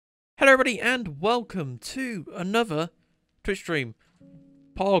Hello everybody and welcome to another Twitch stream.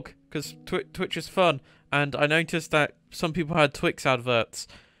 Pog, because Twitch is fun, and I noticed that some people had Twix adverts.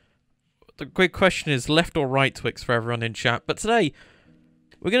 The quick question is left or right Twix for everyone in chat, but today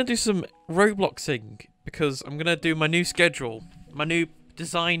we're going to do some Robloxing because I'm going to do my new schedule, my new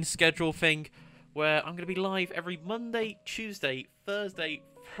design schedule thing where I'm going to be live every Monday, Tuesday, Thursday,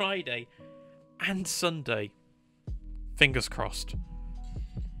 Friday and Sunday. Fingers crossed.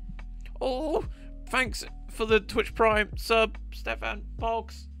 Oh, thanks for the Twitch Prime sub, Stefan.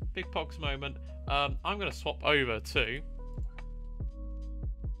 Pogs. Big Pogs moment. I'm going to swap over to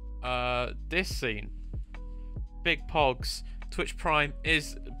this scene. Big Pogs. Twitch Prime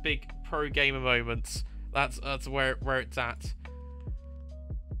is big pro gamer moments. That's where it's at.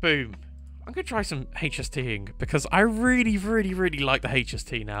 Boom. I'm going to try some HSTing because I really like the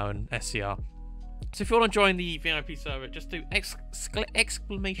HST now in SCR. So if you want to join the VIP server, just do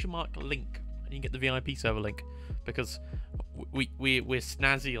exclamation mark link and you can get the VIP server link, because we're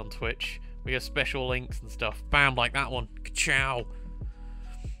snazzy on Twitch. We have special links and stuff. Bam, like that one. Ka-chow.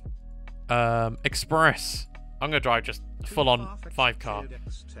 Express. I'm gonna drive just full on 5-car.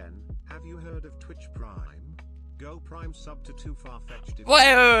 Have you heard of Twitch Prime? Go Prime sub to too far-fetched.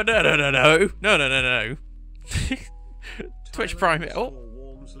 Whoa, no. Twitch Prime. Oh.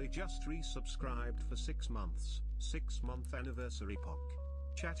 Just resubscribed for 6 months. 6-month anniversary POC.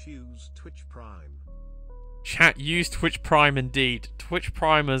 Chat use Twitch Prime. Chat use Twitch Prime indeed. Twitch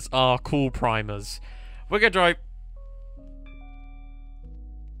primers are cool primers. We're gonna drive.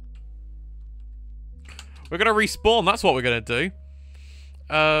 We're gonna respawn. That's what we're gonna do.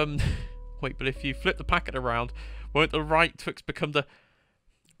 Wait, but if you flip the packet around, won't the right Twix become the?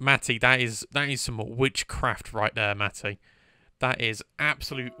 Matty, that is some witchcraft right there, Matty. That is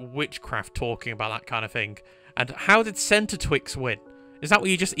absolute witchcraft talking about that kind of thing. And how did Center Twix win? Is that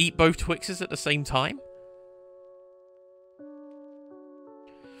where you just eat both Twixes at the same time?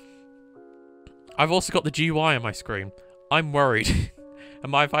 I've also got the GUI on my screen. I'm worried.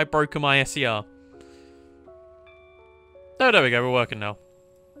 Have I broken my SER? Oh, there we go. We're working now.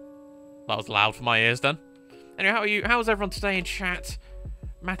 That was loud for my ears then. Anyway, how are you? How's everyone today in chat?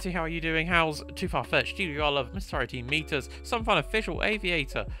 Matty, how are you doing? How's Too Far Fetched? You I love Mr. 18 Meters, Some Fun Official,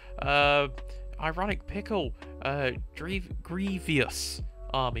 Aviator, Ironic Pickle, Grievous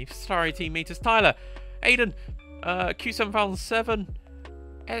Army, Mr. 18 Meters, Tyler, Aiden, Q7007,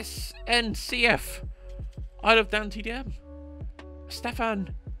 SNCF, I love Dan TDM,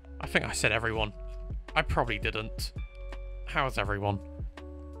 Stefan. I think I said everyone. I probably didn't. How's everyone?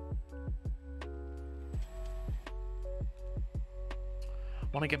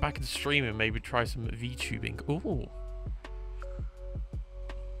 Want to get back into streaming, maybe try some VTubing. Ooh.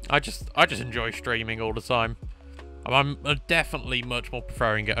 I just enjoy streaming all the time. I'm definitely much more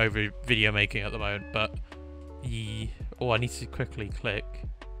preferring it over video making at the moment, but yeah. Oh, I need to quickly click.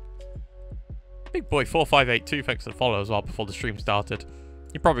 Big boy 4582, thanks for the follow as well before the stream started.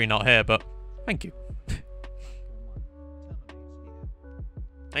 You're probably not here, but thank you.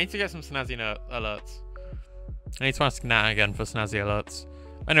 I need to get some snazzy alerts. I need to ask Nat again for snazzy alerts.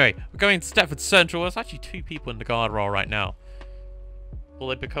 Anyway, we're going to Stepford Central. There's actually 2 people in the guard roll right now. Will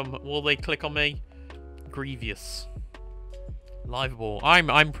they click on me? Grievous. Liveable.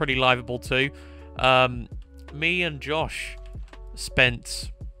 I'm pretty liveable too. Me and Josh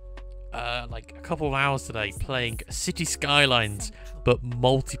spent like a couple of hours today playing City Skylines, but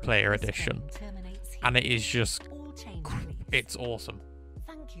multiplayer edition. And it is just, it's awesome.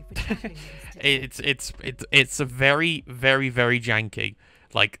 It's a very janky.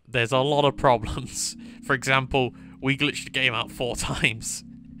 Like, there's a lot of problems. For example, we glitched the game out 4 times.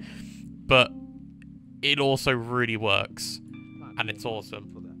 But it also really works. And it's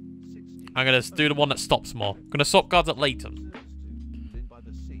awesome. I'm going to do the one that stops more. I'm going to swap guards at Leighton.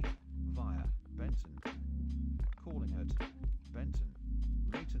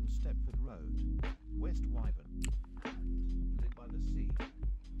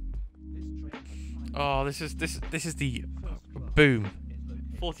 Oh, this is the boom.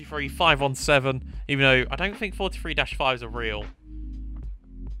 43 517. Even though I don't think 43-5s are real.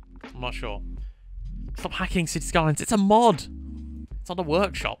 I'm not sure. Stop hacking City Skylines. It's a mod. It's not a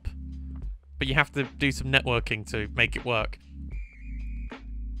workshop. But you have to do some networking to make it work.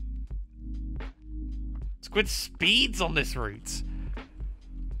 Squid speeds on this route.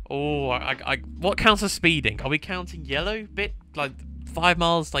 Oh, what counts as speeding? Are we counting yellow bit? Like 5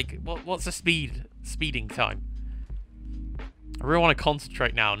 miles? Like what's the speeding time? I really want to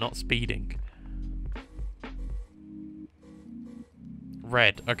concentrate now, not speeding.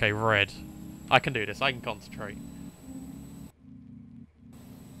 Red. Okay, red. I can do this. I can concentrate.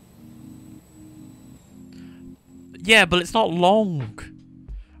 Yeah, but it's not long.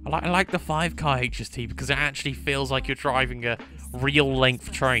 I like the 5-car HST because it actually feels like you're driving a real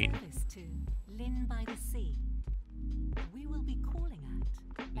length train.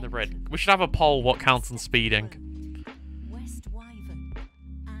 The red. We should have a poll what counts on speeding.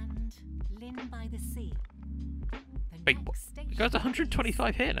 Wait, it goes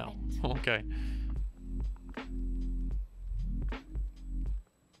 125 here now. Okay.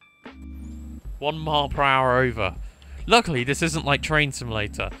 One mile per hour over. Luckily, this isn't like Train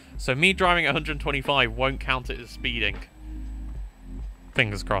Simulator, so me driving at 125 won't count it as speeding.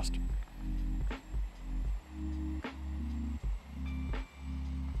 Fingers crossed.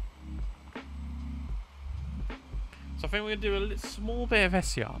 So I think we're going to do a small bit of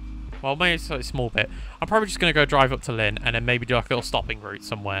SCR. Well, maybe it's a small bit. I'm probably just going to go drive up to Lynn and then maybe do like a little stopping route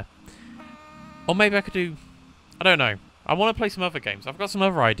somewhere. Or maybe I could do... I don't know. I want to play some other games. I've got some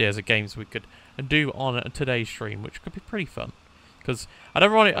other ideas of games we could do on today's stream, which could be pretty fun. Because I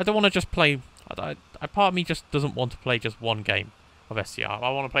don't want to just play... part of me just doesn't want to play just one game of SCR. I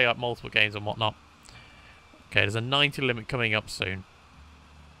want to play like multiple games and whatnot. Okay, there's a 90 limit coming up soon.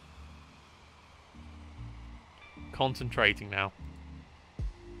 Concentrating now.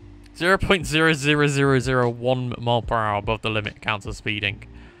 0.00001 mile per hour above the limit counts as speeding.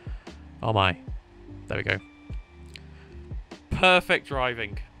 Oh my. There we go. Perfect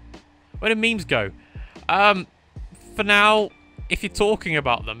driving. Where do memes go? For now, if you're talking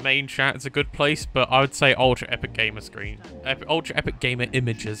about them, main chat is a good place, but I would say Ultra Epic Gamer screen. Ultra Epic Gamer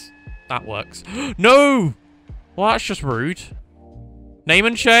images. That works. No! Well, that's just rude. Name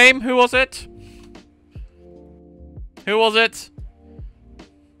and shame? Who was it? Who was it?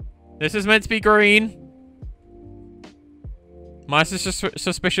 This is meant to be green. My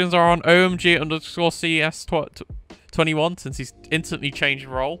suspicions are on OMG_CS21 since he's instantly changed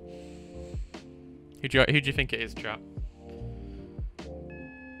role. Who do you think it is, chat?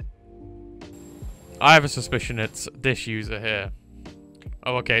 I have a suspicion it's this user here.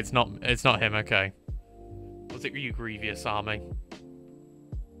 Oh, okay, it's not him, okay. Was it you, Grievous Army?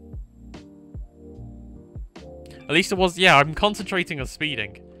 At least it was, yeah, I'm concentrating on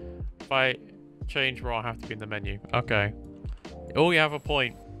speeding. If I change where I have to be in the menu. Okay. Oh, you have a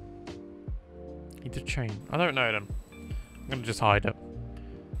point. Need to change. I don't know them. I'm gonna just hide it.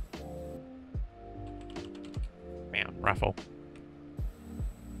 Man, raffle.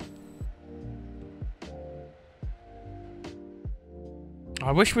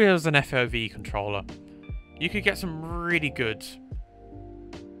 I wish we was an FOV controller. You could get some really good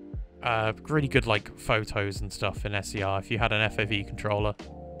like photos and stuff in SCR if you had an FOV controller.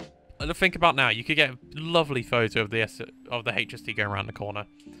 And think about now, you could get a lovely photo of the HST going around the corner.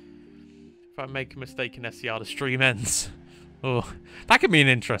 If I make a mistake in SCR, the stream ends. Oh, that could be an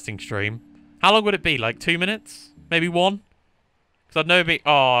interesting stream. How long would it be? Like 2 minutes? Maybe 1? Because I'd know be.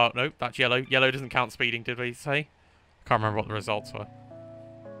 Oh no, that's yellow. Yellow doesn't count speeding, did we say? Can't remember what the results were.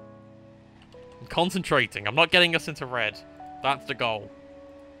 I'm concentrating. I'm not getting us into red. That's the goal.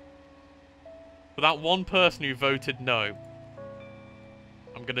 For that one person who voted no,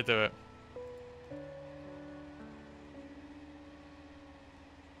 I'm gonna do it.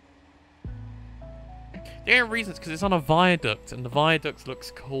 The only reason is because it's on a viaduct, and the viaduct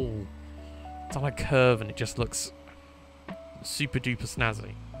looks cool. It's on a curve, and it just looks super duper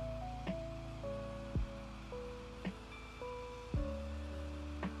snazzy.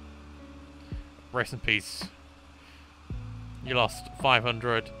 Rest in peace. You lost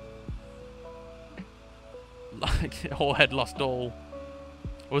 500. Like, whole head lost all.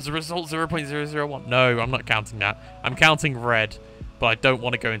 Was the result 0.001? No, I'm not counting that. I'm counting red, but I don't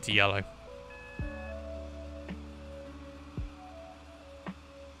want to go into yellow.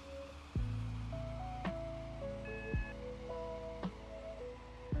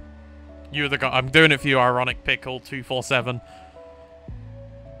 You're the guy. I'm doing it for you, Ironic Pickle 247.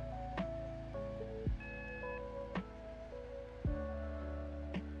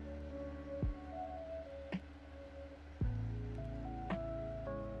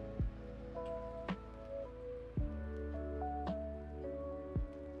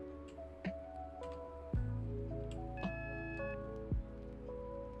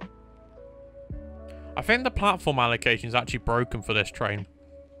 I think the platform allocation is actually broken for this train.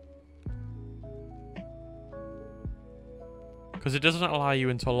 Because it doesn't allow you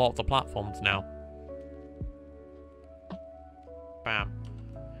into a lot of the platforms now. Bam.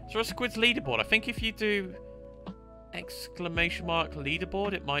 So a Squid's leaderboard. I think if you do exclamation mark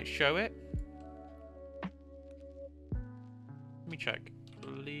leaderboard, it might show it. Let me check.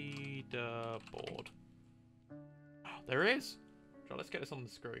 Leaderboard. Oh, there is. So let's get this on the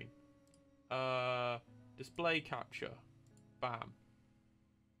screen. Display capture. Bam.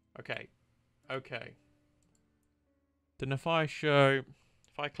 Okay. Okay. Then if I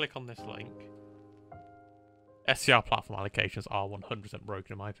click on this link, SCR platform allocations are 100%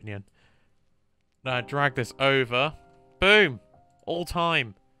 broken in my opinion. Now I drag this over. Boom! All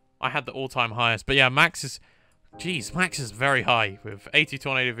time. I had the all-time highest. But yeah, Max is... Jeez, Max is very high with 80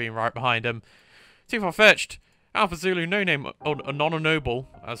 Tornado being right behind him. Too far-fetched. Alpha Zulu, no name, Noble,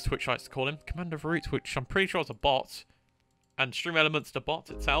 as Twitch likes to call him. Commander of Roots, which I'm pretty sure is a bot. And Stream Elements, the bot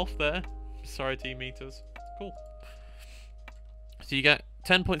itself there. Sorry, team meters. Cool. So you get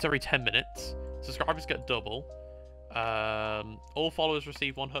 10 points every 10 minutes. Subscribers get double. All followers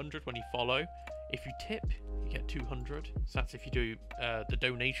receive 100 when you follow. If you tip, you get 200. So that's if you do the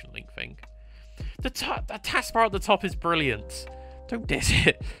donation link thing. The taskbar at the top is brilliant. Don't diss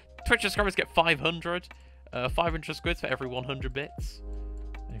it. Twitch subscribers get 500. 500 squids for every 100 bits.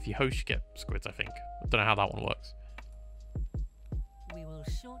 And if you host, you get squids, I think. I don't know how that one works. We will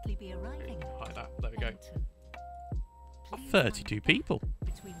shortly be arriving. Like that. There we go. 32 people.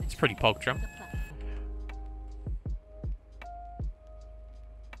 It's pretty pogcham.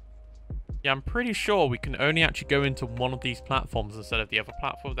 Yeah, I'm pretty sure we can only actually go into one of these platforms instead of the other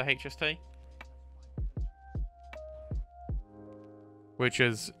platform, the HST. Which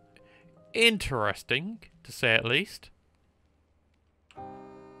is interesting, to say at least.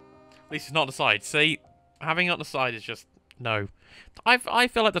 At least it's not the side. See, having it on the side is just... No. I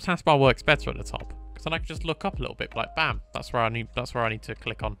feel like the taskbar works better at the top. Because then I can just look up a little bit, like, bam, that's where I need to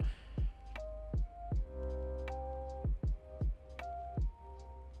click on.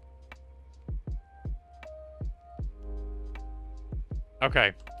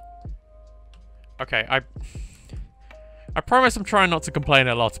 Okay. Okay, I promise I'm trying not to complain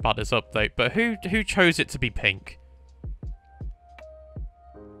a lot about this update, but who chose it to be pink?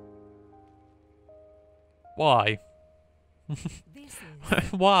 Why?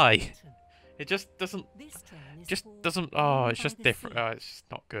 Why? It just doesn't... Oh, it's just different. Oh, it's just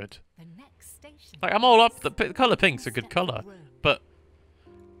not good. Like, I'm all up... The colour pink's a good colour, but...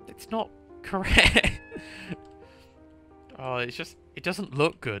 It's not correct. Oh, it's just... It doesn't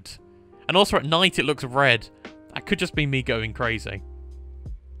look good. And also at night it looks red. That could just be me going crazy.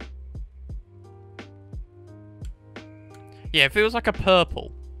 Yeah, it feels like a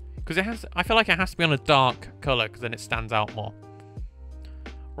purple. Because it has... I feel like it has to be on a dark colour, because then it stands out more.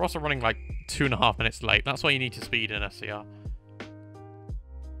 We're also running like 2.5 minutes late. That's why you need to speed in SCR.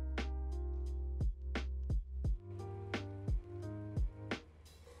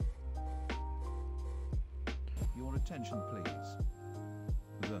 Your attention, please.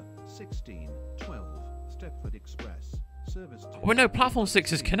 The 1612 Stepford Express service. Oh no, Platform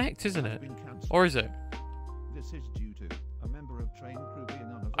 6 is Connect, isn't it? Or is it? This is due to a member of train crew being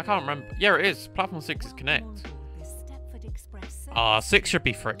unavailable. I can't remember. Yeah, it is. Platform 6 is Connect. 6 should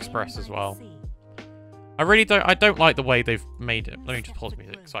be for Express as well. I don't like the way they've made it. Let me just pause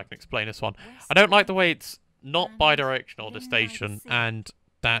music so I can explain this one. I don't like the way it's not bi-directional, the station, and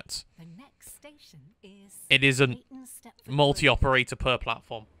that it isn't multi-operator per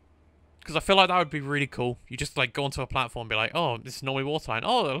platform. Because I feel like that would be really cool. You just like go onto a platform and be like, oh, this is Norway Waterline.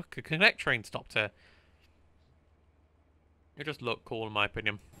 Oh, look, a Connect train stopped here. It just looked cool in my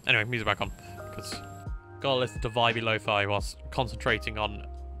opinion. Anyway, music back on. Because gotta listen to vibey lo-fi whilst concentrating on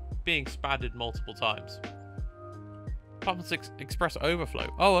being spadded multiple times. Platform 6 Express Overflow.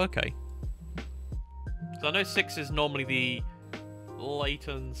 Oh, okay. So I know 6 is normally the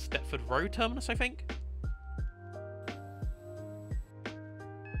Leighton Stepford Road terminus, I think.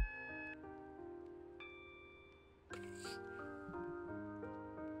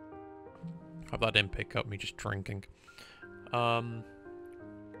 Hope that didn't pick up me just drinking. It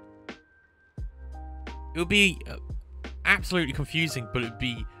would be absolutely confusing, but it would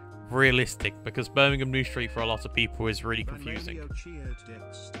be realistic because Birmingham New Street for a lot of people is really confusing.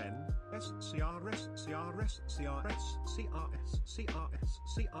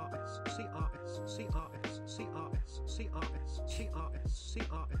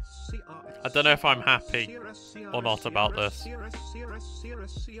 I don't know if I'm happy or not about this.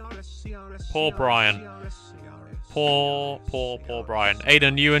 Poor Brian. Poor Brian.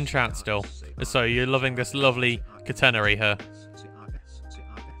 Aiden, you in chat still. So you're loving this lovely catenary here.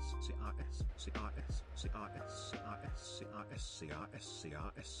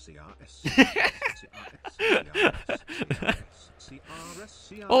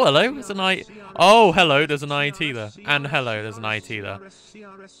 Oh, hello, there's an I... Oh, hello, there's an IT there. And hello, there's an IT there.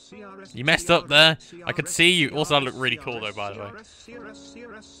 You messed up there. I could see you. Also, that looked really cool, though, by the way.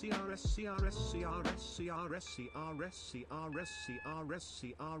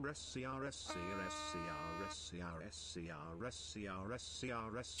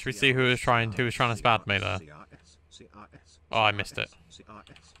 Should we see who was trying to spam me there? Oh, I missed it.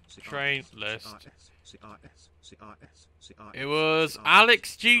 Train list. It was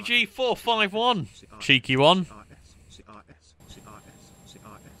Alex GG451. Cheeky one.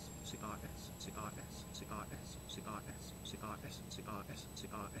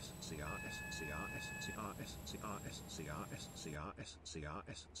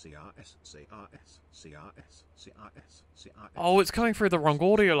 Oh, it's coming through the wrong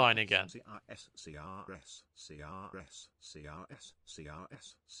audio line again.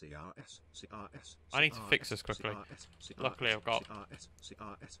 I need to fix this quickly. Luckily, I've got...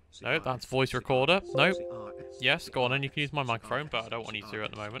 No, that's voice recorder. No. Yes, go on then. You can use my microphone, but I don't want you to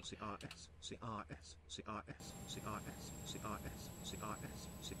at the moment.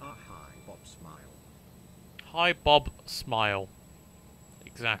 Hi, Bob Smile.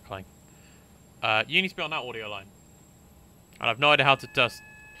 Exactly. You need to be on that audio line. And I've no idea how to just...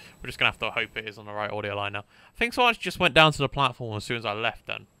 We're just going to have to hope it is on the right audio line now. I think someone just went down to the platform as soon as I left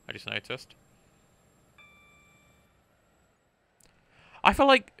then. I just noticed. I feel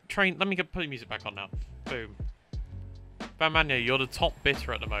like train... Let me put the music back on now. Boom. Bamania, you're the top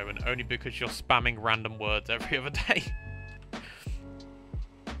bitter at the moment, only because you're spamming random words every other day.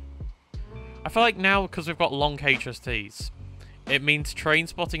 I feel like now, because we've got long HSTs, it means train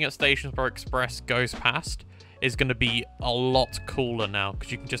spotting at stations where Express goes past is going to be a lot cooler now,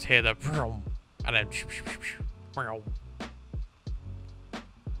 because you can just hear the and then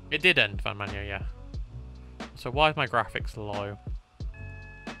it did end, Vanmania, yeah. So why is my graphics low?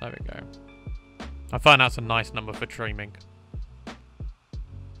 There we go. I find that's a nice number for streaming.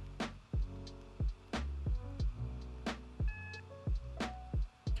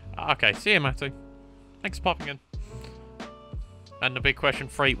 Okay, see you, Matty. Thanks for popping in. And the big question,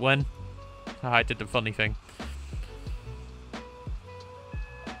 freight when? I did the funny thing.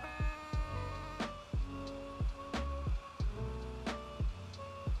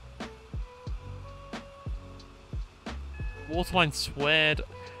 Waterline sweared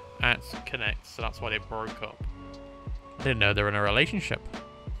at Connect, so that's why they broke up. I didn't know they were in a relationship.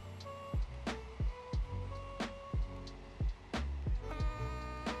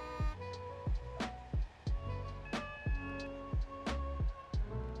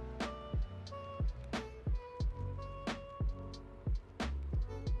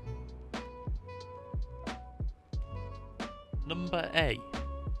 Number A.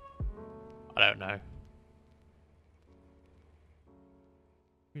 I don't know.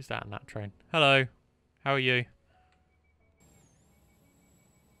 Who's that in that train? Hello. How are you?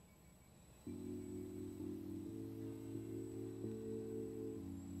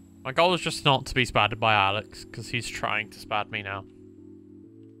 My goal is just not to be spatted by Alex, because he's trying to spad me now.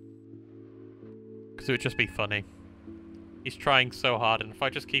 Because it would just be funny. He's trying so hard, and if I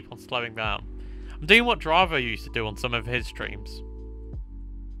just keep on slowing down... I'm doing what Dravo used to do on some of his streams.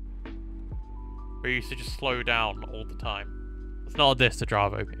 Where he used to just slow down all the time. It's not a diss to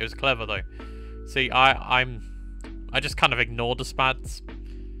Dravo. It was clever though. See, I just kind of ignored the spads.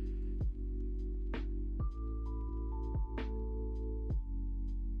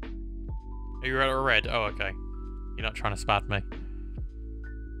 Are you red? Oh, okay. You're not trying to spad me.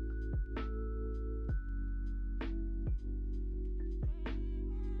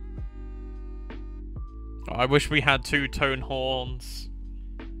 I wish we had 2 tone horns.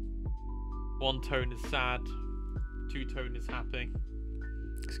 1 tone is sad. 2 tone is happy.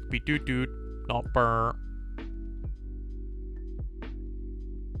 This could be doot, not burr.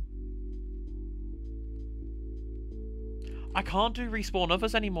 I can't do respawn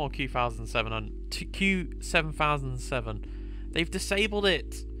others anymore, Q7007. They've disabled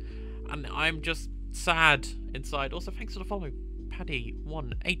it. And I'm just sad inside. Also, thanks for the follow.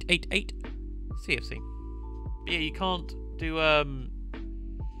 Paddy1888 CFC. But yeah, you can't do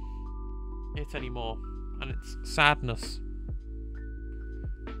it anymore. And it's sadness.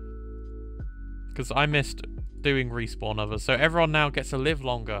 Because I missed doing respawn others. So everyone now gets to live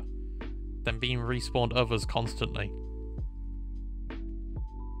longer than being respawned others constantly.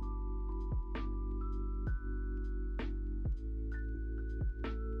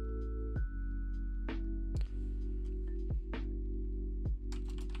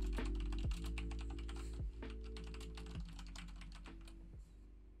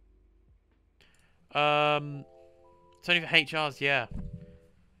 It's only for HRs, yeah.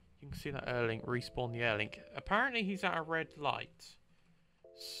 See that Airlink, respawn the Airlink. Apparently he's at a red light.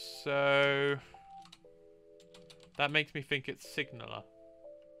 So that makes me think it's Signaler.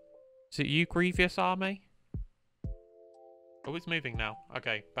 Is it you, Grievous Army? Oh, it's moving now.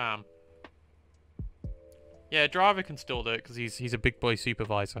 Okay, bam. Yeah, Driver can still do it because he's a big boy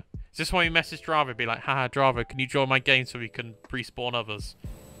supervisor. Is this why we message Driver? Be like, haha, Driver, can you join my game so we can respawn others?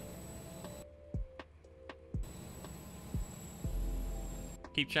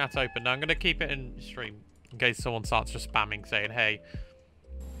 Keep chat open. Now I'm going to keep it in stream in case someone starts just spamming saying, hey,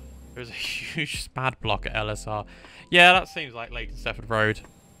 there's a huge spad block at LSR. Yeah, that seems like Leighton Stepford Road.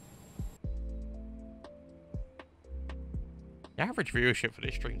 The average viewership for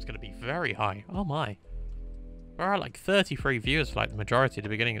this stream is going to be very high. Oh my. There are like 33 viewers for like the majority at the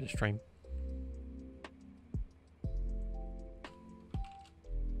beginning of the stream.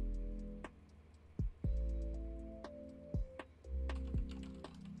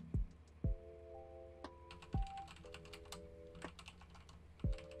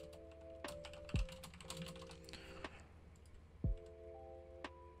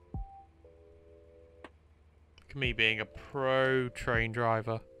 Me being a pro train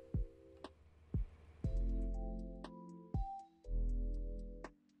driver.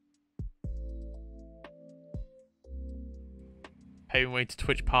 Paving way to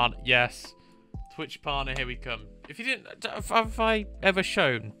Twitch partner. Yes. Twitch partner, here we come. If you didn't, have I ever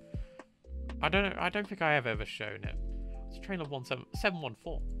shown? I don't know. I don't think I have ever shown it. It's train of 714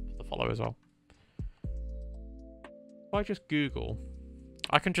 for the follow as well. If I just Google,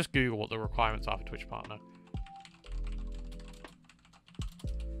 I can just Google what the requirements are for Twitch partner.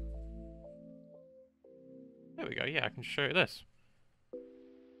 There we go. Yeah, I can show you this.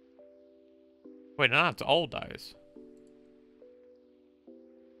 Wait, no, that's old, that is.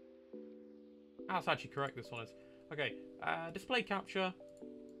 That's actually correct, this one is. Okay, display capture.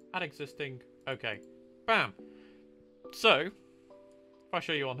 Add existing. Okay. Bam. So, if I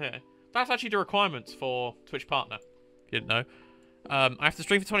show you on here, that's actually the requirements for Twitch Partner. If you didn't know. I have to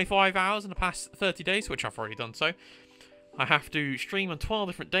stream for 25 hours in the past 30 days, which I've already done so. I have to stream on 12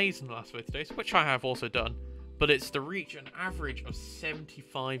 different days in the last 30 days, which I have also done. But it's to reach an average of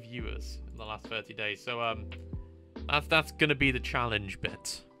 75 viewers in the last 30 days. So that's going to be the challenge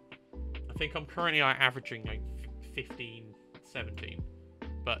bit. I think I'm currently averaging like 15, 17.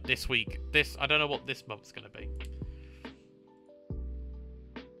 But this week, I don't know what this month's going to be.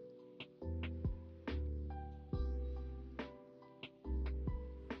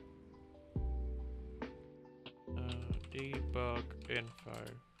 Debug info.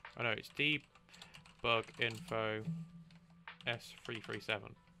 Oh no, it's debug info S337.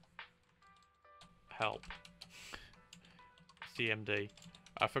 Help. CMD.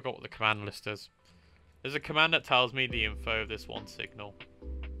 I forgot what the command list is. There's a command that tells me the info of this one signal.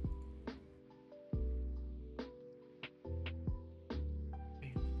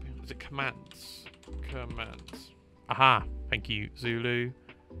 There's a commands. Commands. Aha! Thank you, Zulu.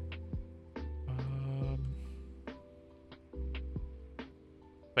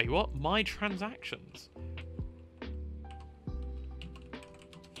 Wait, what? My transactions?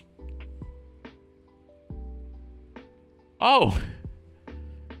 Oh!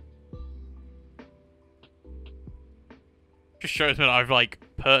 Just shows me that I've, like,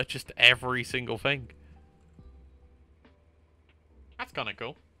 purchased every single thing. That's kind of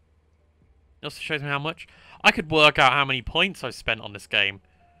cool. It also shows me how much. I could work out how many points I've spent on this game.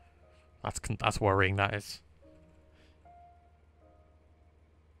 That's worrying, that is.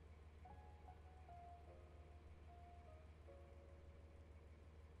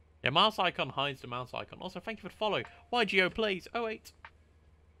 Yeah, mouse icon hides the mouse icon. Also, thank you for the follow. YGO plays 08.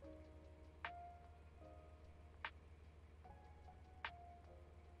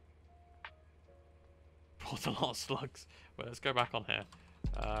 Brought a lot of slugs. Well, let's go back on here.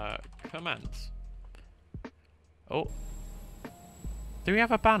 Commands. Oh. Do we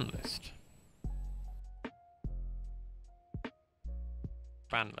have a ban list?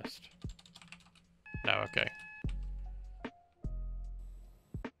 Ban list. No, okay.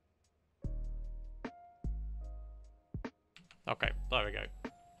 Okay, there we go.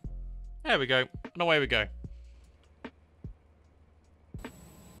 There we go. And away we go.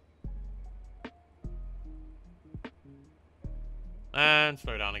 And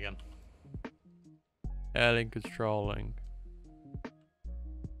slow down again. Airlink controlling.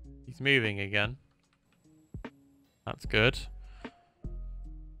 He's moving again. That's good.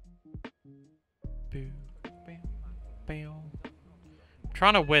 I'm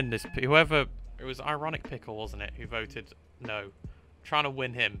trying to win this. Whoever... It was Ironic Pickle, wasn't it? Who voted no. I'm trying to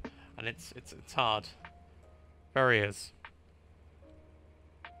win him. And it's hard. There he is.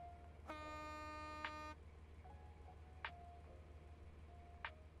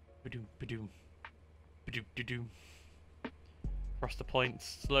 Ba-doom, ba-doom. Ba-doom, ba-doom. Across the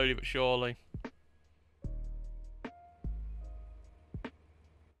points, slowly but surely.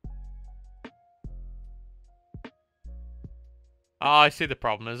 Ah, I see the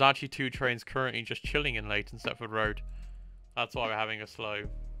problem. There's actually 2 trains currently just chilling in Leighton Stepford Road. That's why we're having a slow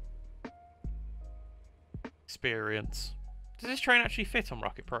experience. Does this train actually fit on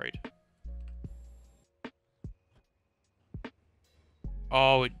Rocket Parade?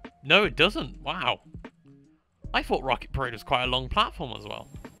 Oh, no it doesn't. Wow. I thought Rocket Parade was quite a long platform as well.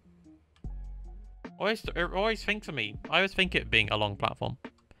 It always thinks of me. I always think it being a long platform.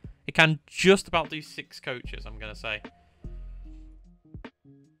 It can just about do 6 coaches, I'm going to say.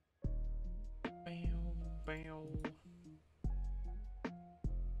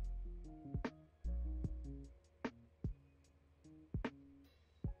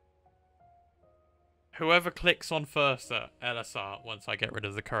 Whoever clicks on first at LSR, once I get rid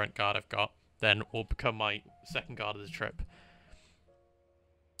of the current guard I've got, then will become my second guard of the trip.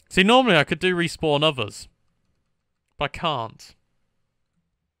 See, normally I could do respawn others, but I can't.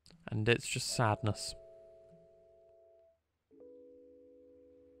 And it's just sadness.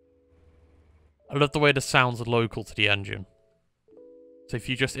 I love the way the sounds are local to the engine. So if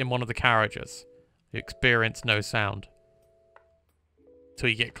you're just in one of the carriages, you experience no sound till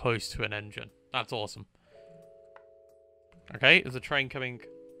you get close to an engine. That's awesome. Okay, there's a train coming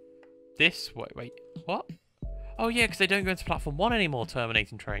this way. Wait, what? Oh yeah, because they don't go into platform 1 anymore,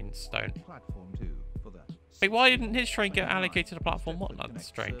 terminating trains don't. Platform 2 for the Wait, why didn't his train get allocated to platform 1? That's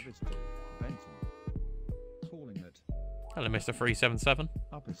strange. Calling it Hello, Mr. 377.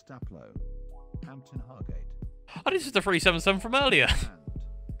 Upper Staplow, Hampton Hargate, Oh, this is the 377 from earlier. and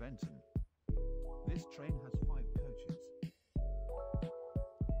Benton. This train has 5 coaches.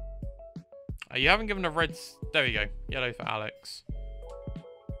 You haven't given a red... There we go. Yellow for Alex.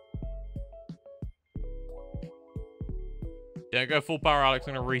 Yeah, go full power, Alex.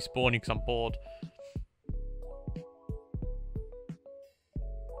 I'm going to respawn you because I'm bored.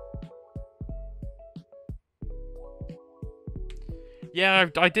 Yeah,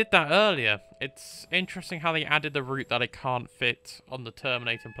 I did that earlier. It's interesting how they added the route that it can't fit on the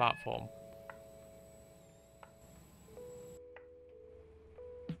terminating platform.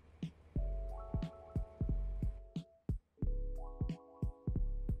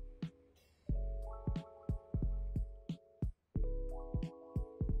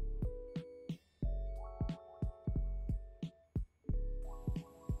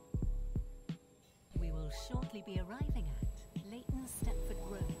 We will shortly be arriving at Leighton Stepford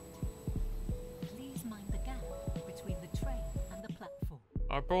Road. Please mind the gap between the train and the platform.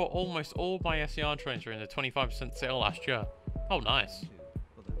 I brought almost all my SER trains during the 25% sale last year. Oh, nice. 2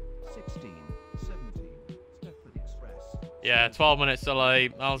 for the 16, 17, Stepford Express. Yeah, 12 minutes delay.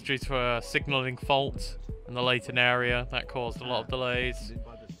 That was due to a signalling fault in the Leighton area. That caused a lot of delays. Live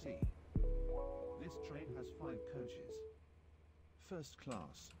by the sea. This train has 5 coaches. First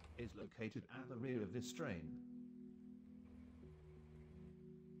class is located at the rear of this train.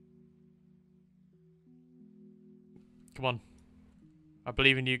 Come on. I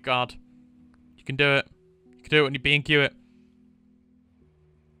believe in you, guard. You can do it. You can do it when you're being Hewitt.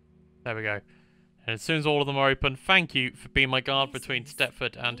 There we go. And as soon as all of them are open, thank you for being my guard between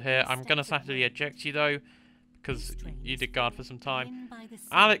Stepford and here. I'm going to sadly eject you though, because you did guard for some time.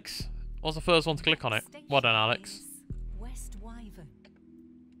 Alex was the first one to click on it. Well done, Alex. West Wyvern.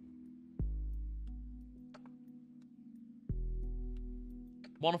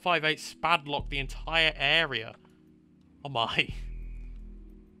 158 spadlocked the entire area. Oh my.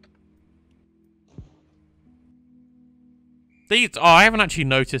 These, oh, I haven't actually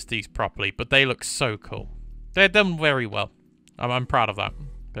noticed these properly, but they look so cool. They're done very well. I'm proud of that.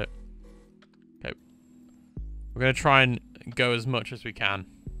 But okay, we're gonna try and go as much as we can.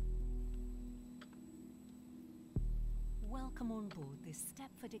 Welcome on board this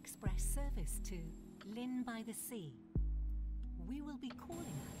Stepford Express service to Lynn by the Sea. We will be calling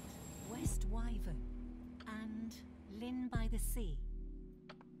at West Wyvern and Lynn by the Sea.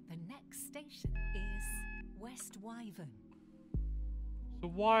 The next station is West Wyvern. So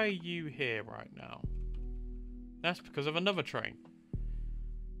why are you here right now? That's because of another train.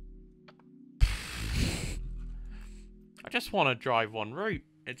 I just want to drive one route.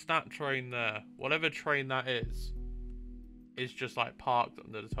 It's that train there. Whatever train that is just like parked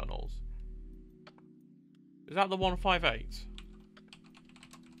under the tunnels. Is that the 158?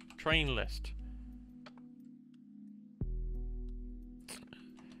 Train list.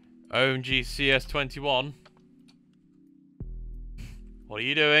 OMG CS21. What are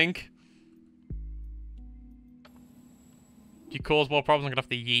you doing? You cause more problems, I'm gonna have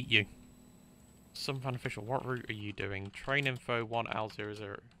to yeet you. Some fan official, what route are you doing? Train info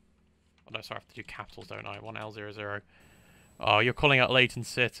 1L00. Oh no, sorry, I have to do capitals, don't I? 1L00. Oh, you're calling out Leighton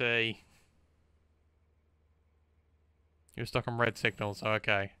City. You're stuck on red signals,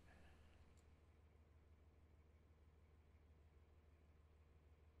 okay.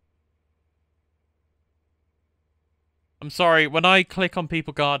 I'm sorry, when I click on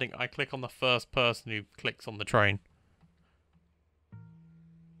people guarding, I click on the first person who clicks on the train.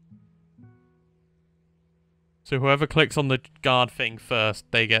 So whoever clicks on the guard thing first,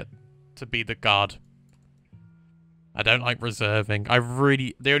 they get to be the guard. I don't like reserving.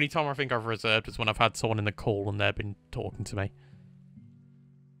 The only time I think I've reserved is when I've had someone in the call and they've been talking to me.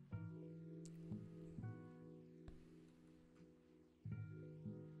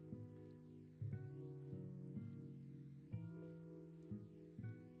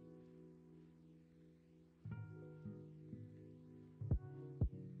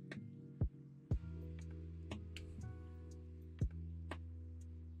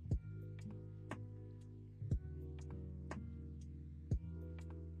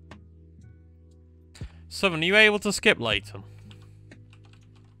 Seven, are you able to skip Leighton?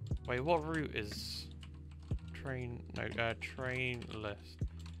 Wait, what route is... Train... No, train list.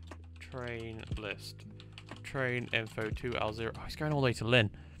 Train list. Train info 2L0. Oh, he's going all the way to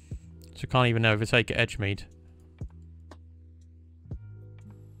Lynn. So can't even overtake at Edgemead.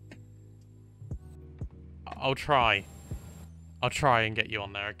 I'll try. I'll try and get you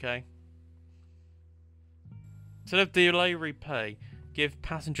on there, okay? Instead of delay repay, give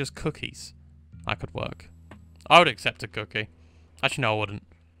passengers cookies. That could work. I would accept a cookie. Actually, no, I wouldn't.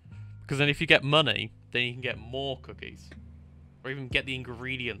 Because then if you get money, then you can get more cookies. Or even get the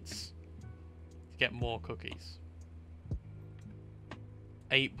ingredients to get more cookies.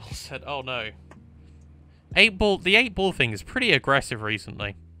 8-ball said, oh no. 8-ball, the 8-ball thing is pretty aggressive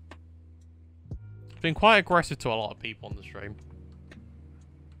recently. It's been quite aggressive to a lot of people on the stream.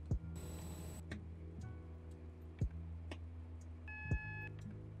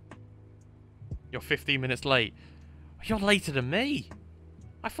 You're 15 minutes late. You're later than me.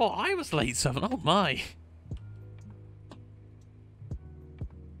 I thought I was late, 7. Oh my.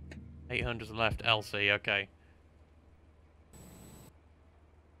 800's left. LC, okay.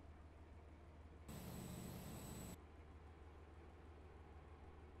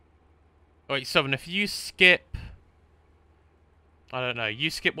 Wait, 7, if you skip... I don't know. You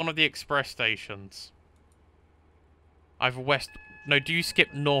skip one of the express stations. Either West... No, do you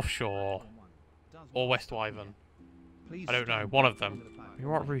skip North Shore? Or West Wyvern? I don't know. One of them.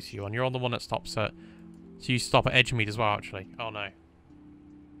 What route are you on? You're on the one that stops at... So you stop at Edgemead as well, actually. Oh, no.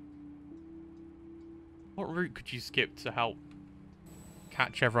 What route could you skip to help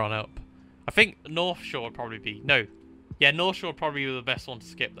catch everyone up? I think North Shore would probably be... No. Yeah, North Shore would probably be the best one to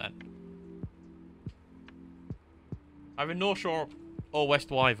skip then. Either North Shore or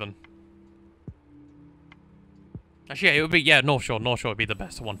West Wyvern. Actually, yeah, it would be... Yeah, North Shore. North Shore would be the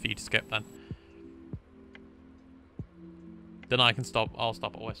best one for you to skip then. Then I can stop. I'll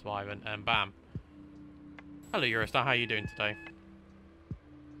stop at West Wyvern and bam. Hello, Eurostar. How are you doing today?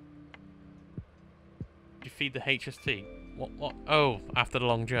 Did you feed the HST? What? Oh, after the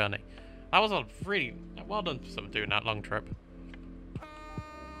long journey. That was a really well done for someone doing that long trip.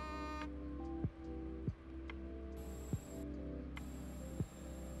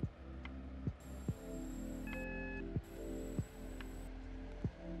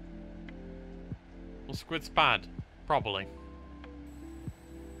 Well, Squid's bad. Probably.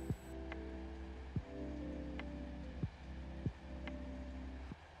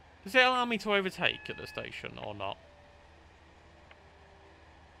 Does it allow me to overtake at the station or not?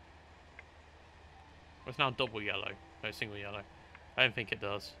 It's now double yellow, no single yellow. I don't think it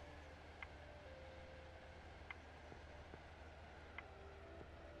does.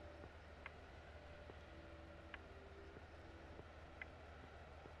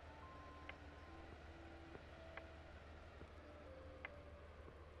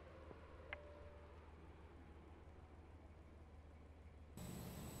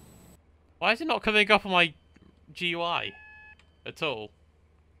 Why is it not coming up on my GUI at all?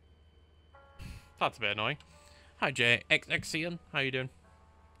 That's a bit annoying. Hi JXXian, how you doing?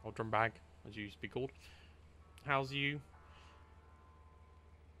 Or Drumbag, as you used to be called. How's you?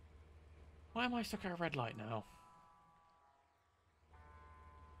 Why am I stuck at a red light now?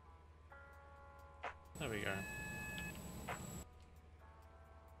 There we go.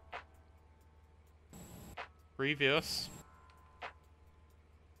 Previous.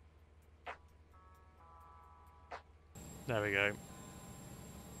 There we go.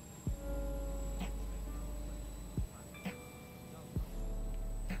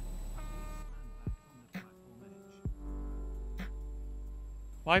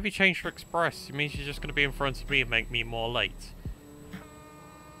 Why have you changed for express? It means you're just going to be in front of me and make me more late.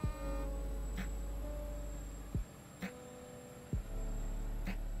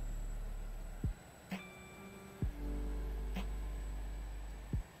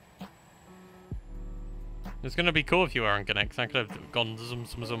 It's going to be cool if you weren't connected, because I could have gone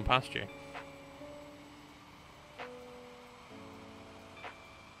zoom past you.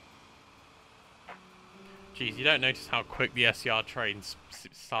 Jeez, you don't notice how quick the SCR trains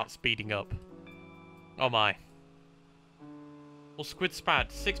start speeding up. Oh my. Well, Squid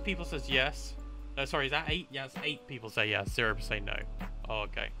spad. 6 people says yes. No, sorry, is that 8? Yeah, it's 8 people say yes. 0 say no. Oh,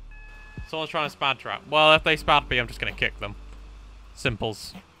 okay. Someone's trying to spad trap. Well, if they spad me, I'm just going to kick them.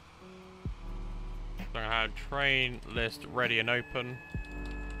 Simples. So I'm going to have train list ready and open.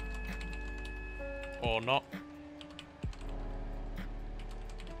 Or not.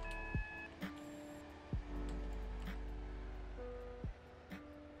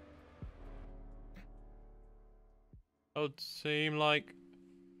 It would seem like...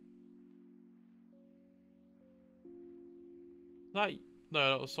 No,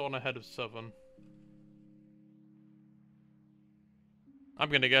 that was someone ahead of Southern. I'm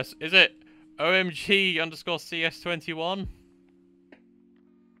going to guess, is it OMG underscore CS21?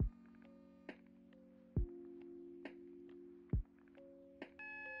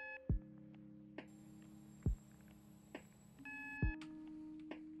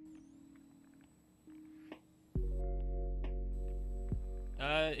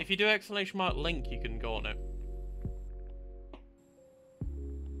 If you do exclamation mark link, you can go on it.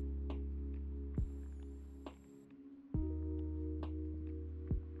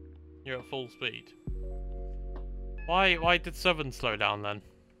 You're at full speed. Why did Southern slow down then?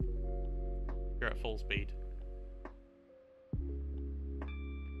 You're at full speed.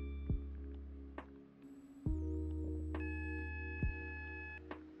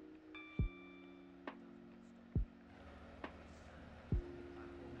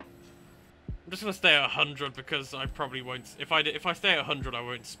 I'm just gonna stay at 100 because I probably won't. If I stay at 100, I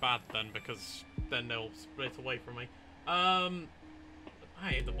won't spad then, because then they'll split away from me.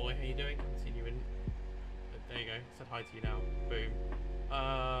 Hi, the boy. How you doing? I haven't seen you in. There you go. Said hi to you now. Boom.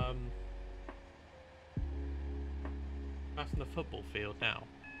 That's in the football field now.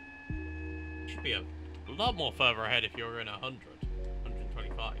 Should be a lot more further ahead if you're in 100,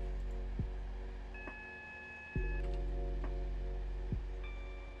 125.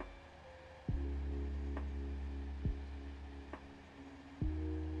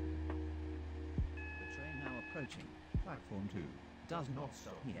 Approaching platform 2. Does not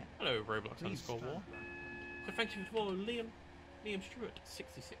stop here. Hello, Roblox underscore war. So thank you for Liam Stewart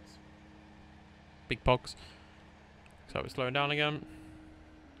 66. Big pogs. So we're slowing down again.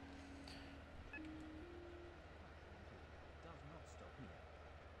 Does not stop here.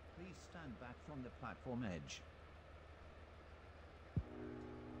 Please stand back from the platform edge.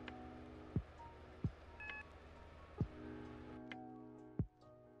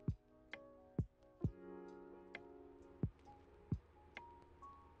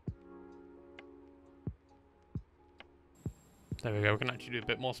 There we go, we can actually do a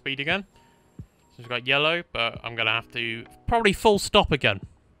bit more speed again. So we've got yellow, but I'm going to have to probably full stop again.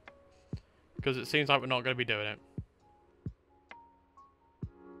 Because it seems like we're not going to be doing it.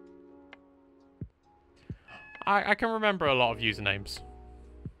 I can remember a lot of usernames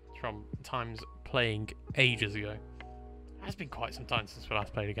from times playing ages ago. It has been quite some time since we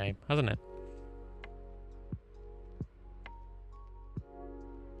last played a game, hasn't it?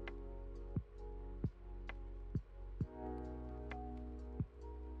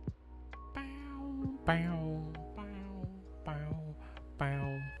 Bow, bow, bow,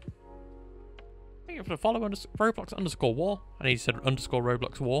 bow. Thank you for the follow, Roblox underscore war. I need to say underscore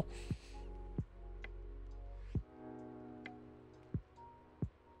Roblox war.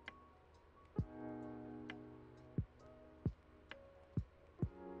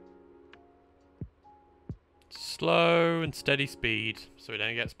 Slow and steady speed, so we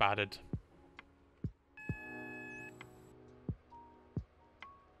don't get spattered.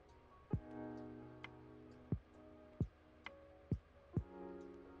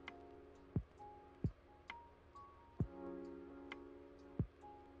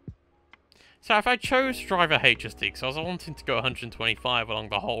 So if I chose to drive a HST, because I was wanting to go 125 along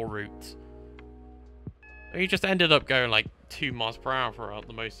the whole route, you just ended up going like 2 miles per hour throughout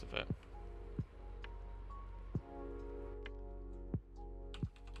the most of it.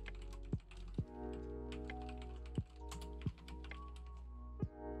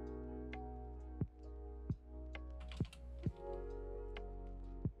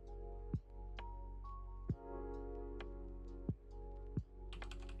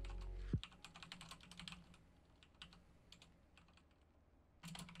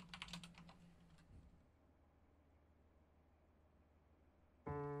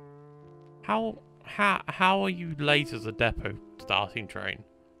 How are you late as a depot starting train?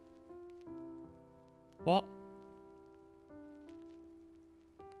 What?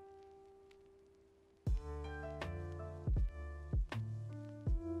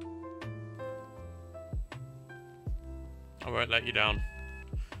 I won't let you down.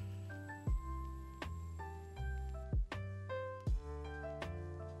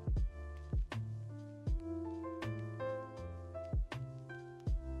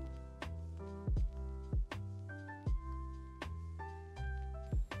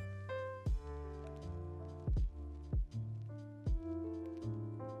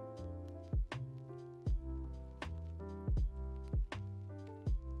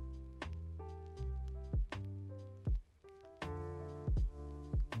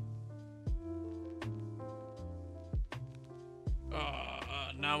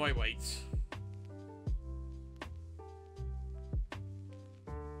 Now I wait.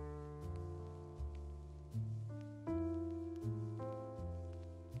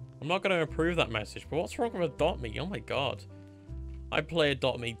 I'm not going to approve that message, but what's wrong with Adopt.me? Oh my god. I play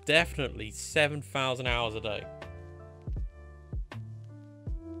Adopt.me definitely 7,000 hours a day.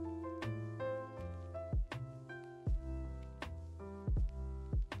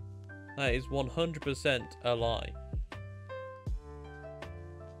 That is 100% a lie.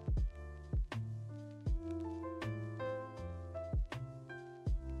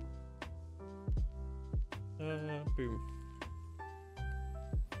 Boom.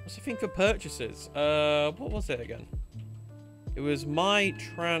 What's the thing for purchases? What was it again? It was my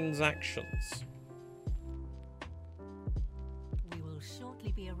transactions. We will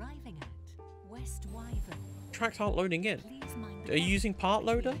shortly be arriving at West Wyvern. Tracks aren't loading in. Please mind the Are you using part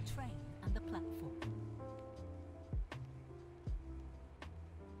between loader? the train and the platform.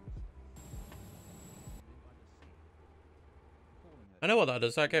 I know what that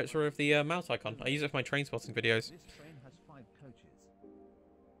does. That gets rid of the mouse icon. I use it for my train spotting videos. This train has 5 coaches.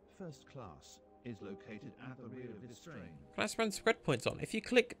 First class is located at the rear of this train. Can I spend Squid points on? If you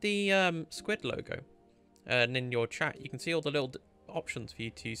click the Squid logo and in your chat, you can see all the little options for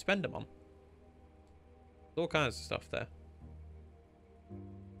you to spend them on. All kinds of stuff there.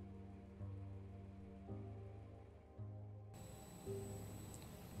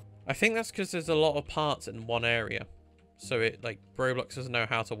 I think that's because there's a lot of parts in one area. So it, like, Roblox doesn't know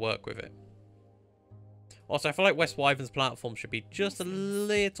how to work with it. Also, I feel like West Wyvern's platform should be just a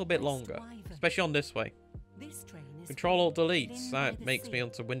little bit longer. Especially on this way. This train is Control-Alt-Deletes. Lynn by That the makes sea. me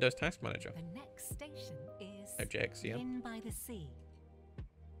onto Windows Task Manager. The next station is OJX, yeah. Lynn by the Sea.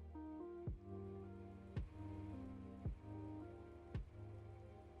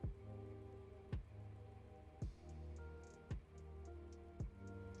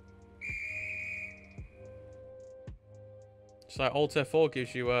 So Alt F4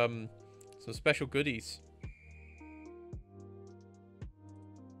 gives you some special goodies.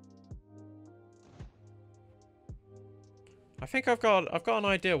 I think I've got an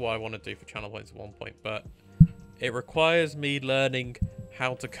idea what I want to do for channel points at one point, but it requires me learning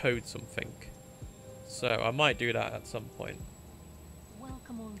how to code something. So I might do that at some point.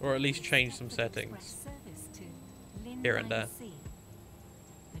 Welcome on Or at least board change some Stepford settings Express service to Lynn here by and the there. Sea.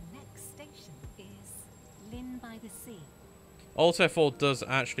 The next station is Lynn by the Sea. Alt F4 does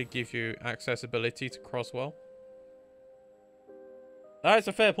actually give you accessibility to Crosswell. That is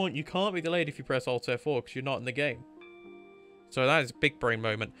a fair point. You can't be delayed if you press Alt F4 because you're not in the game. So that is a big brain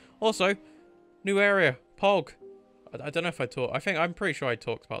moment. Also, new area, Pog. I don't know if I talked. I'm pretty sure I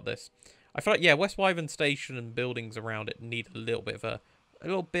talked about this. I feel like, yeah, West Wyvern Station and buildings around it need a little bit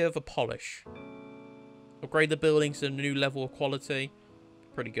of a polish. Upgrade the buildings to a new level of quality.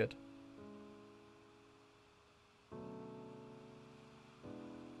 Pretty good.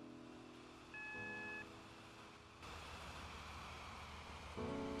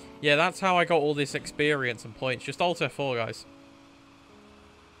 Yeah, that's how I got all this experience and points. Just Alt F4, guys.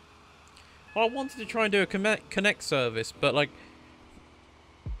 Well, I wanted to try and do a connect service, but, like,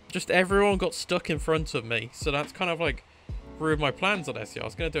 just everyone got stuck in front of me. So that's kind of, like, ruined my plans on SEO. I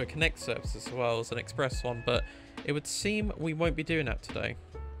was going to do a connect service as well as an express one, but it would seem we won't be doing that today.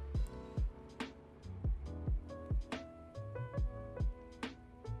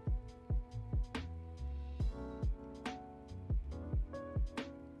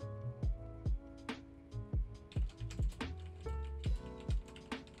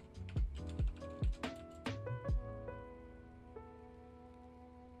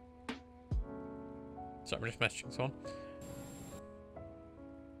 Sorry, I'm just messaging someone.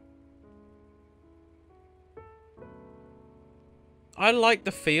 I like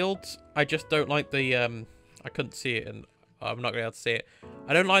the fields. I just don't like the I couldn't see it, and I'm not going to be able to see it.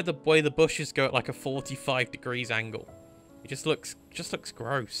 I don't like the way the bushes go at like a 45 degrees angle. It just looks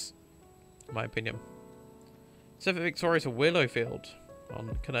gross, in my opinion. Stepford Victoria's a Willowfield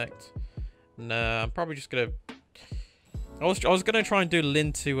on Connect. Nah, I'm probably just going to... I was going to try and do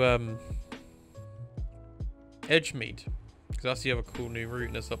Lynn to Edgemead, because that's the other cool new route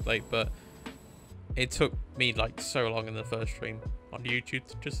in this update, but it took me like so long in the first stream on YouTube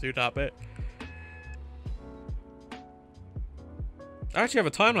to just do that bit. I actually have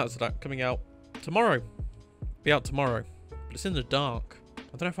a time lapse of that coming out tomorrow. Be out tomorrow, but it's in the dark. I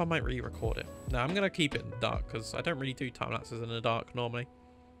don't know if I might re-record it. No, I'm gonna keep it in the dark because I don't really do time lapses in the dark normally.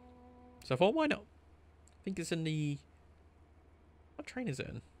 So I thought, why not? I think it's in the... What train is it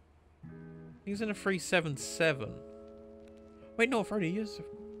in? I think it's in a 377. Wait, no, it already is.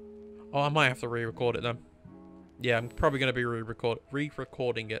 Oh, I might have to re-record it then. Yeah, I'm probably going to be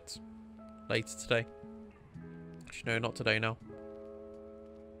re-recording it later today. Actually, no, not today now.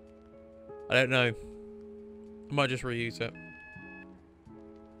 I don't know. I might just reuse it.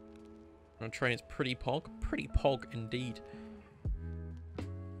 On train, it's pretty pog. Pretty pog indeed.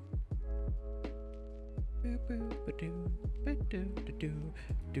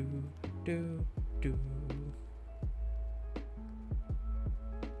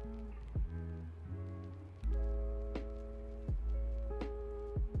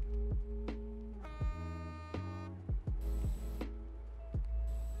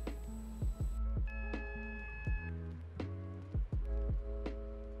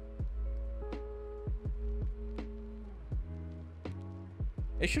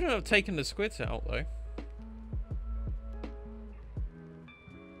 It shouldn't have taken the squids out though.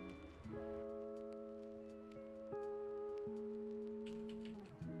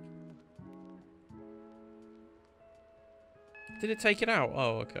 Did it take it out?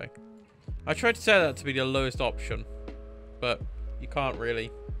 Oh, okay. I tried to set that to be the lowest option, but you can't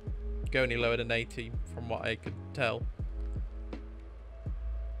really go any lower than 80 from what I could tell.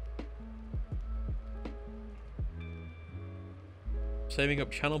 Saving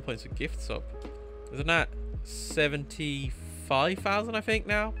up channel points with gifts up. Isn't that 75,000 I think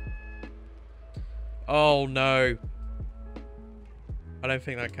now? Oh no. I don't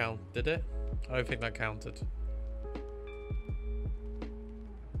think that counted, did it? I don't think that counted.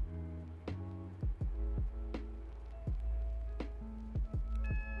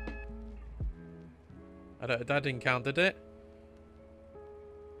 That didn't count, did it?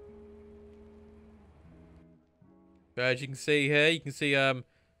 But as you can see here, you can see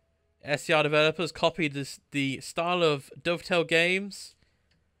SCR developers copied the style of Dovetail Games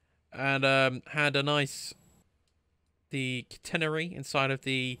and had a nice the catenary inside of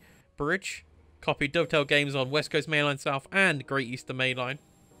the bridge. Copied Dovetail Games on West Coast Main Line South and Great Eastern Main Line.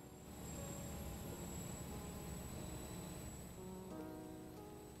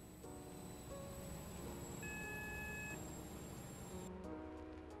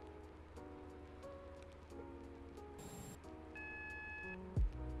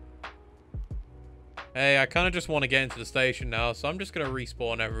 Hey, I kind of just want to get into the station now, so I'm just going to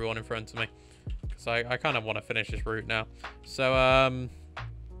respawn everyone in front of me. Because I kind of want to finish this route now. So,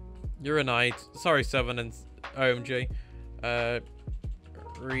 you're a knight. Sorry, Southern and OMG.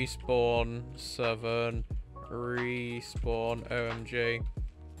 Respawn, Southern. Respawn, OMG.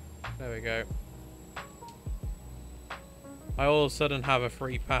 There we go. I all of a sudden have a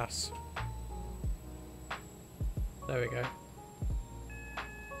free pass. There we go.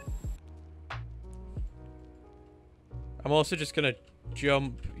 I'm also just going to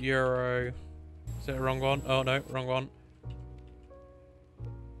jump Euro. Is it the wrong one? Oh, no. Wrong one.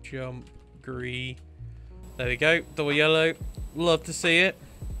 Jump Green. There we go. Double yellow. Love to see it.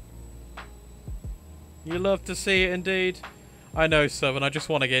 You love to see it indeed. I know, Southern. I just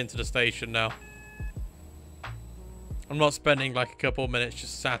want to get into the station now. I'm not spending like a couple of minutes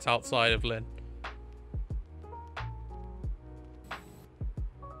just sat outside of Lynn.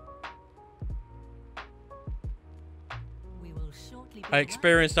 I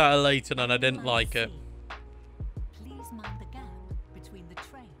experienced that at Leighton and I didn't like it. Please mind the gap between the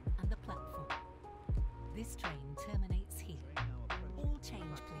train and the platform. This train terminates here. All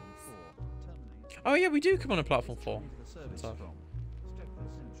change, please. Oh yeah, we do come on a platform 4. So.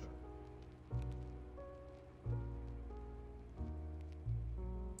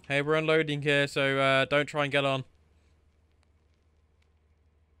 Hey, we're unloading here, so don't try and get on.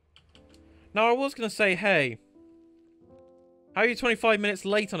 Now I was gonna say, hey. How are you 25 minutes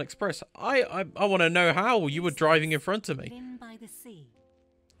late on Express? I want to know how you were driving in front of me. By the sea.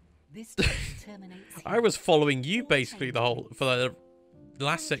 This train terminates I was following you basically for the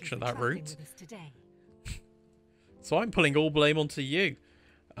last section of that route. So I'm pulling all blame onto you.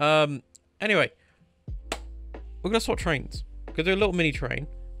 Anyway, we're going to swap trains. We're going to do a little mini train.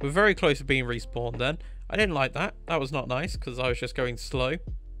 We're very close to being respawned then. I didn't like that. That was not nice because I was just going slow.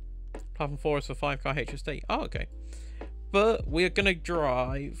 Platform 4 is for 5-car HSD. Oh, okay. But we're going to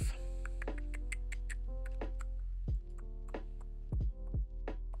drive...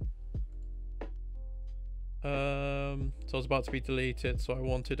 So I was about to be deleted, so I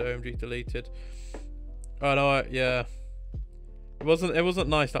wanted OMG deleted. Oh no, yeah. It wasn't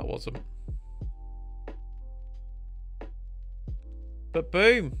nice, that wasn't. But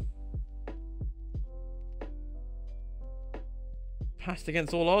boom. Passed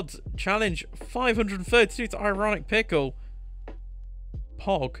against all odds. Challenge 532 to Ironic Pickle.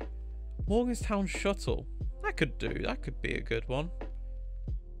 Pog. Morgantown Shuttle. That could do. That could be a good one.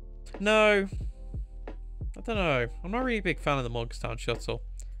 No. I don't know. I'm not really a big fan of the Morgantown Shuttle.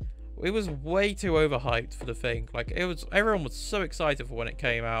 It was way too overhyped for the thing. Like, it was, everyone was so excited for when it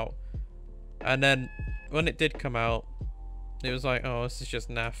came out. And then when it did come out, it was like, oh, this is just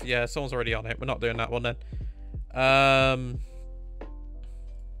naff. Yeah, someone's already on it. We're not doing that one then. I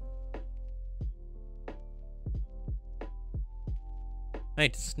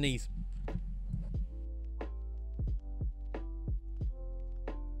need to sneeze.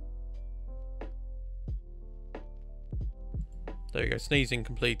 There you go, sneezing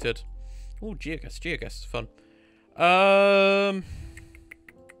completed. Oh, geoguess. Geoguess is fun. I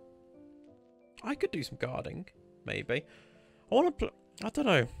could do some guarding, maybe. I want to. I don't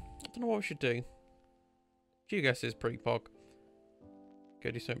know. I don't know what we should do. Geoguess is pretty pog.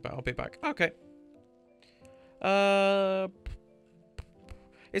 Go do something back. I'll be back. Okay.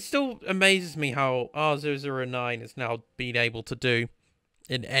 It still amazes me how R009 is now being able to do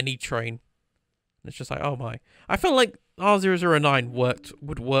in any train. It's just like, oh my. I felt like R009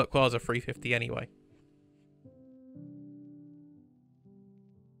 would work well as a 350 anyway.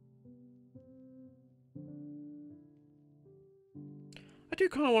 I do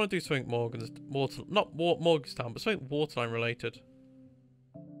kind of want to do something Morgantown, but something Waterline related.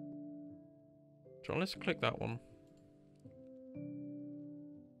 John, let's click that one.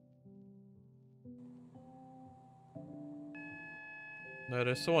 No,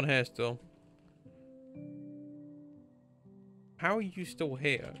 there's someone here still. How are you still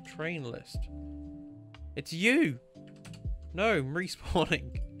here? Train list. It's you! No, I'm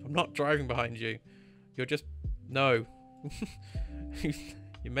respawning. I'm not driving behind you. You're just... No.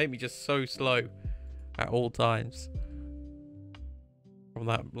 You made me just so slow at all times. From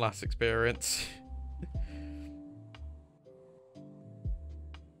that last experience.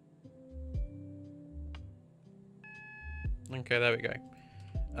 Okay, there we go.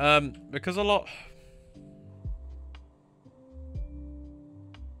 Because a lot...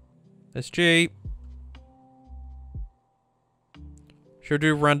 It's cheap. Should I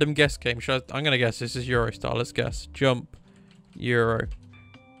do a random guess game? I'm going to guess this is Eurostar. Let's guess. Jump. Euro.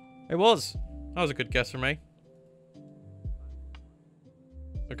 It was. That was a good guess for me.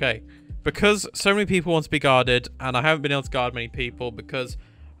 Okay. Because so many people want to be guarded, and I haven't been able to guard many people because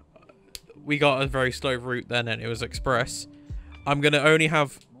we got a very slow route then, and it was express. I'm going to only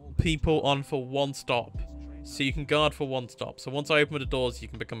have people on for one stop. So you can guard for one stop. So once I open the doors, you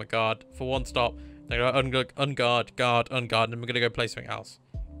can become a guard for one stop. Then go unguard, guard, unguard, and we're going to go play something else.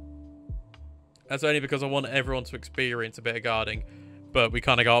 That's only because I want everyone to experience a bit of guarding. But we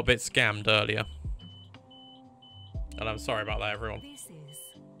kind of got a bit scammed earlier. And I'm sorry about that, everyone. This is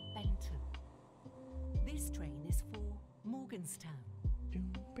Benton. This train is for Morgantown. The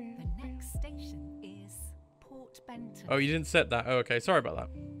next station is Port Benton. Oh, you didn't set that? Oh, okay. Sorry about that.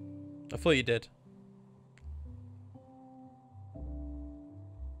 I thought you did.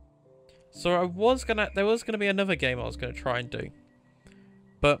 So there was gonna be another game I was gonna try and do,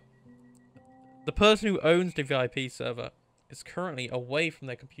 but the person who owns the VIP server is currently away from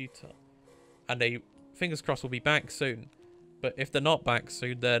their computer, and they, fingers crossed, will be back soon. But if they're not back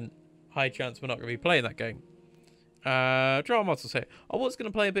soon, then high chance we're not gonna be playing that game. Drama mods will say I was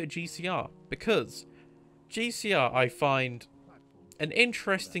gonna play a bit of GCR because GCR I find an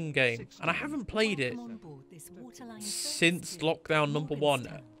interesting game, and I haven't played it since lockdown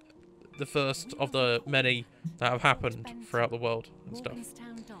 #1. The first of the many that have happened throughout the world and stuff.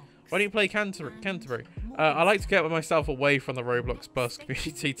 Why don't you play Canterbury? I like to get myself away from the Roblox bus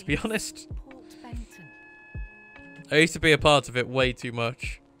community, to be honest. I used to be a part of it way too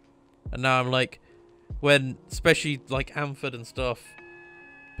much. And now I'm like, when, especially like Amford and stuff.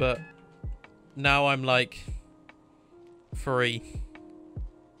 But now I'm like, free.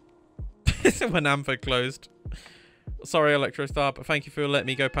 When Amford closed. Sorry, Electrostar, but thank you for letting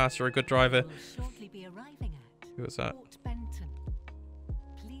me go past. You're a good driver. We'll shortly be arriving at Who was that? Port Benton.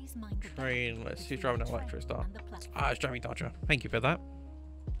 Please mind the Train. gap Let's see who's between driving an the electric train star. and the platform. Ah, it's driving Dodger. Thank you for that.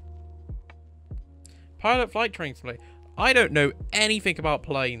 Pilot flight training simulator. I don't know anything about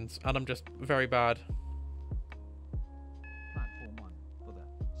planes, and I'm just very bad. Platform 1 for the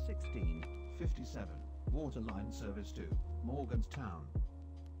 1657 Waterline service to Morganstown.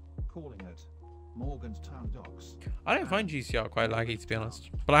 Calling at Morganstown docks. I don't find GCR quite laggy, to be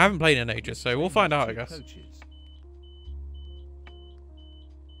honest. But I haven't played in ages, so we'll find out, I guess. Coaches.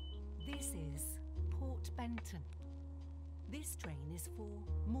 This is Port Benton. This train is for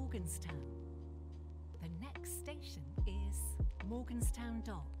Morganstown. The next station is Morganstown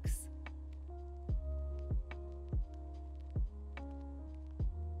Docks.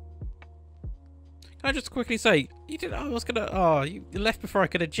 Can I just quickly say, you did? I was gonna. Oh, you left before I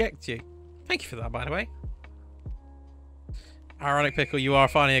could eject you. Thank you for that, by the way. Ironic Pickle, you are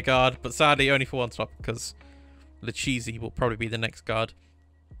finally a guard, but sadly only for one stop because Lacheesy will probably be the next guard.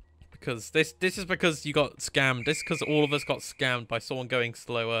 Because this is because you got scammed. This is because all of us got scammed by someone going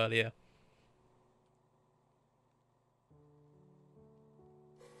slow earlier.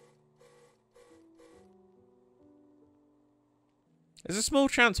 There's a small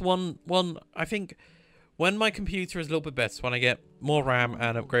chance I think when my computer is a little bit better, when I get more RAM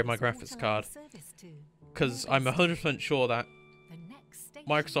and upgrade my graphics card, because I'm 100% sure that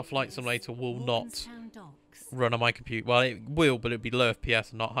Microsoft Flight Simulator will not run on my computer. Well, it will, but it'll be low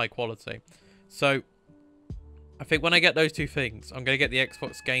FPS and not high quality. So, I think when I get those two things, I'm going to get the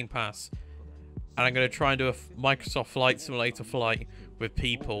Xbox Game Pass, and I'm going to try and do a Microsoft Flight Simulator flight with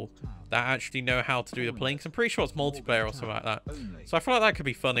people that actually know how to do the playing. 'Cause I'm pretty sure it's multiplayer or something like that. So I feel like that could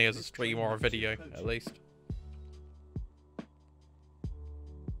be funny as a stream or a video, at least.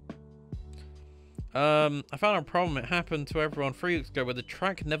 I found a problem. It happened to everyone 3 weeks ago where the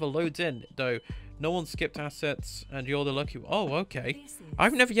track never loads in, though no one skipped assets and you're the lucky one. Oh, okay.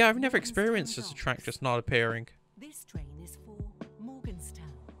 I've never experienced just a track just not appearing. This train is for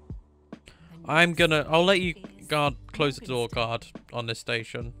Morganstown. I'll let you close the door, guard, on this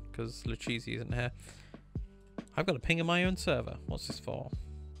station, because Lacheesy isn't here. I've got a ping in my own server. What's this for?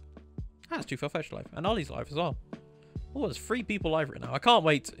 Ah, it's 2 for Fetch live. And Ollie's live as well. Oh, there's 3 people live right now. I can't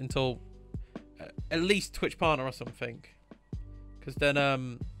wait until at least Twitch partner or something. Because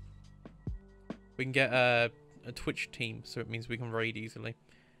then we can get a Twitch team, so it means we can raid easily.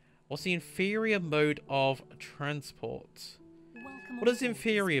 What's the inferior mode of transport? What does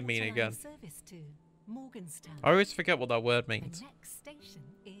inferior mean again? I always forget what that word means. The next station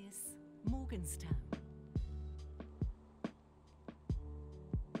is Morganstown.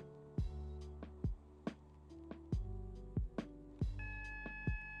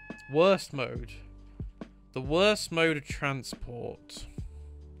 Worst mode. The worst mode of transport.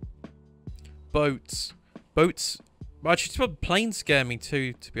 Boats. Boats. Actually, planes scare me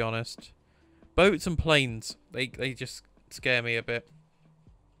too, to be honest. Boats and planes, they just scare me a bit.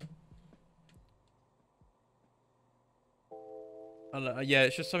 And, yeah,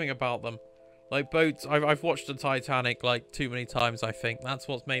 it's just something about them. Like boats, I've watched the Titanic like too many times, I think. That's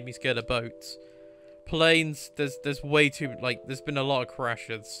what's made me scared of boats. Planes, there's way too, like, there's been a lot of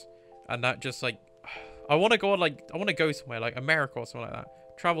crashes. And that just, like, I want to go on, like, I want to go somewhere, like America or something like that.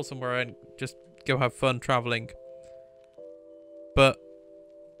 Travel somewhere and just go have fun traveling. But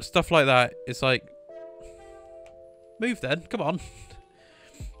stuff like that, it's like, move then, come on.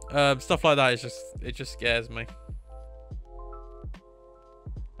 Stuff like that is just, it just scares me.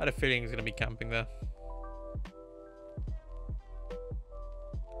 I had a feeling he was going to be camping there.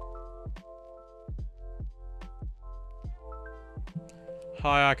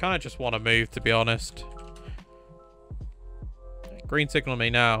 Hi, I kind of just want to move, to be honest. Green signal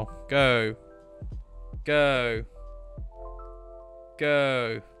me now. Go. Go.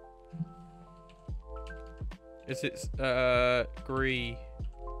 Go. Is it, green?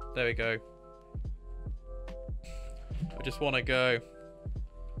 There we go. I just want to go.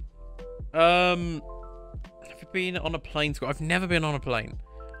 Have you been on a plane? I've never been on a plane.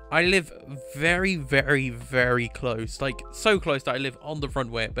 I live very, very, very close. Like, so close that I live on the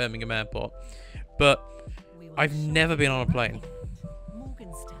runway at Birmingham Airport. But I've never been on a plane.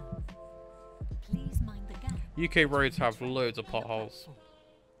 UK roads have loads of potholes.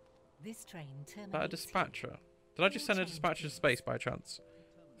 Is that a dispatcher? Did I just send a dispatcher to space by chance?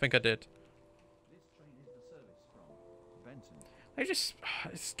 I think I did. They just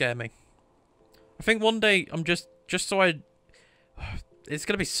scare me. I think one day I'm just so I. It's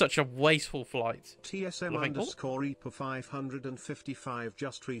gonna be such a wasteful flight. TSM_EPA555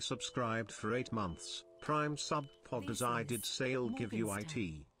 just resubscribed for 8 months. Prime sub pog as I did sale give you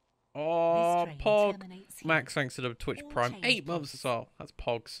IT. Oh, train Pog. terminates here. Max, thanks to the Twitch All Prime. change, 8 months please. as well. That's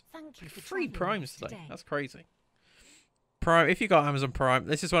Pogs. Thank you for 3 travelling Primes with us today. That's crazy. Prime, if you got Amazon Prime,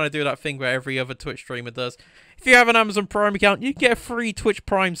 this is when I do that thing where every other Twitch streamer does. If you have an Amazon Prime account, you get a free Twitch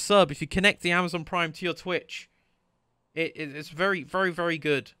Prime sub if you connect the Amazon Prime to your Twitch. It's very, very, very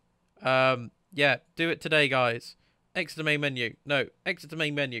good. Yeah, do it today, guys. Exit the main menu. No, exit the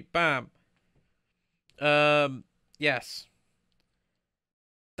main menu. Bam. Yes.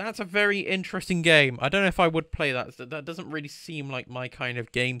 That's a very interesting game. I don't know if I would play that. That doesn't really seem like my kind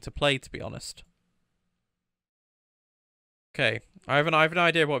of game to play, to be honest. Okay, I have an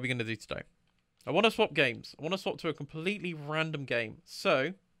idea of what we're going to do today. I want to swap games. I want to swap to a completely random game.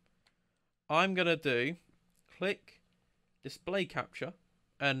 So, I'm going to do click display capture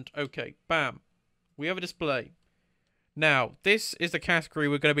and okay, bam. We have a display. Now, this is the category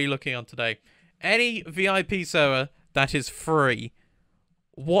we're going to be looking on today. Any VIP server that is free.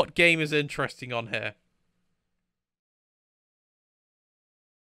 What game is interesting on here?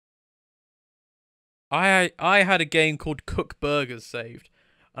 I had a game called Cook Burgers saved,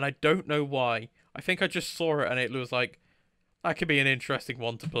 and I don't know why. I think I just saw it and it was like, that could be an interesting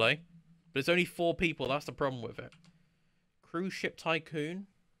one to play. But it's only 4 people, that's the problem with it. Cruise Ship Tycoon.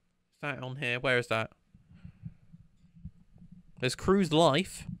 Is that on here? Where is that? There's Cruise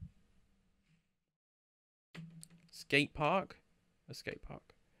Life. Skate Park. A skate park.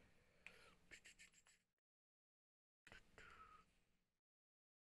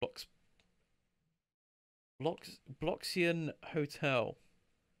 Bloxian Hotel.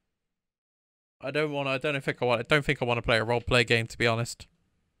 I don't think I want to play a roleplay game, to be honest.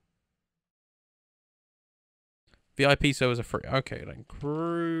 VIP servers are free. Okay, then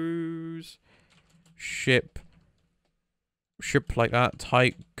cruise ship like that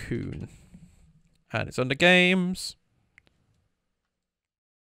tycoon, and it's under games.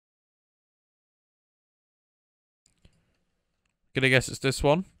 Gonna guess it's this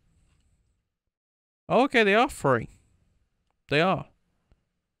one. Oh, okay, they are free. They are.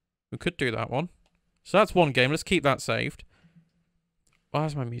 We could do that one. So that's one game. Let's keep that saved. Why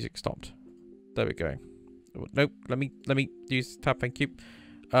has my music stopped? There we go. Nope. Let me use tab. Thank you.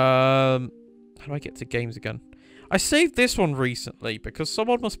 How do I get to games again? I saved this one recently because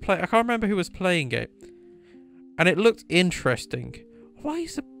someone was playing. I can't remember who was playing it, and it looked interesting. Why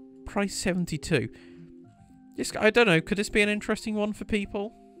is the price 72? I don't know. Could this be an interesting one for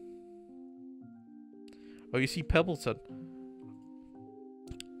people? Oh, you see Pebbleton.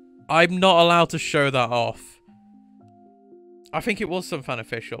 I'm not allowed to show that off. I think it was some fan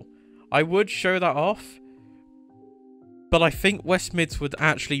official. I would show that off, but I think West Mids would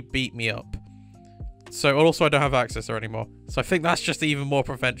actually beat me up. So, also I don't have access there anymore. So I think that's just even more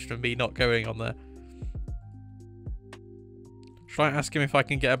prevention of me not going on there. Should I ask him if I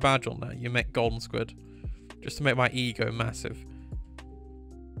can get a badge on there? You met Golden Squid. Just to make my ego massive.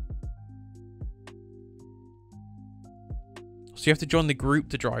 So you have to join the group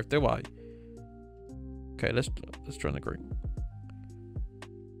to drive, do I? Okay, let's join the group.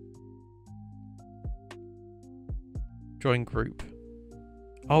 Join group.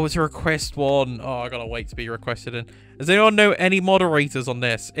 Oh, it's a request one. Oh, I gotta wait to be requested in. Does anyone know any moderators on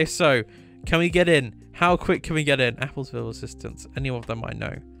this? If so, can we get in? How quick can we get in? Applesville assistants. Any of them I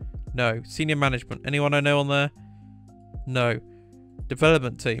know? No. Senior management. Anyone I know on there? No.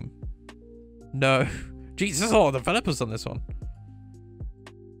 Development team. No. Jeez, there's a lot of developers on this one.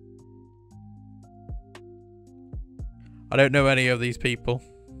 I don't know any of these people.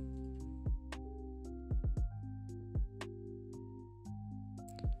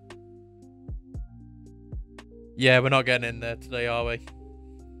 Yeah, we're not getting in there today, are we?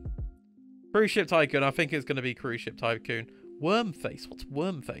 Cruise Ship Tycoon. I think it's going to be Cruise Ship Tycoon. Wormface. What's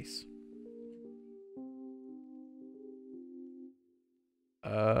Wormface?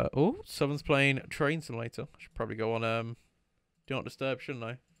 Oh, someone's playing Train Simulator. I should probably go on Do Not Disturb, shouldn't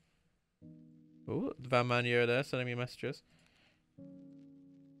I? Oh, the Van Manu there sending me messages.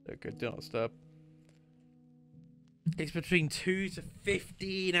 Okay, Do Not Disturb. It's between 2 to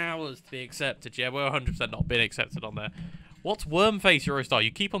 15 hours to be accepted. Yeah, we're 100% not being accepted on there. What's Wormface, Eurostar?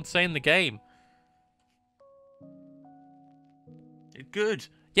 You keep on saying the game. It's good.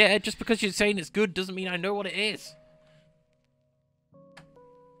 Yeah, just because you're saying it's good doesn't mean I know what it is.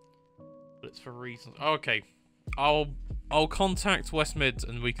 But it's for reasons. Okay. I'll contact West Mids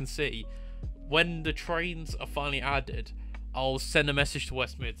and we can see when the trains are finally added. I'll send a message to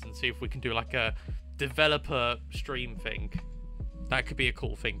West Mids and see if we can do like a developer stream thing. That could be a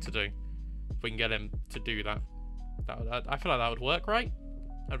cool thing to do. If we can get him to do that. I feel like that would work, right?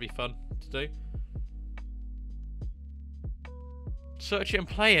 That'd be fun to do. Search it and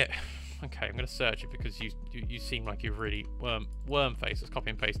play it. Okay, I'm gonna search it because you seem like you've really Wormface. Let's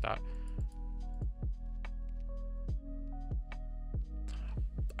copy and paste that.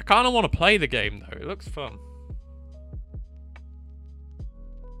 I kind of want to play the game though. It looks fun.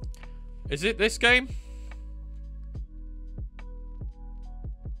 Is it this game?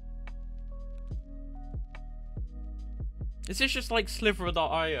 Is this just like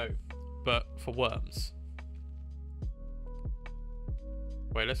Sliver.io, but for worms?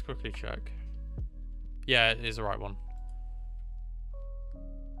 Wait, let's quickly check. Yeah, it is the right one.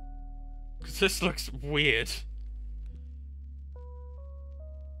 Because this looks weird.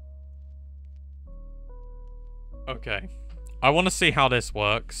 Okay. I want to see how this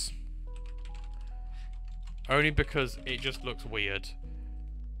works. Only because it just looks weird.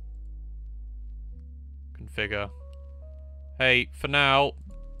 Configure. Hey, for now,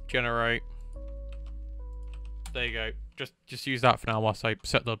 generate. There you go. Just use that for now whilst I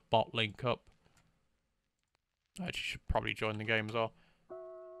set the bot link up. I actually should probably join the game as well.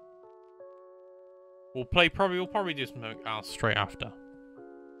 We'll probably do something else straight after.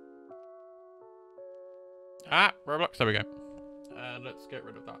 Ah, Roblox, there we go. And let's get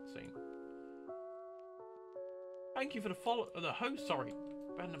rid of that scene. Thank you for the host, sorry.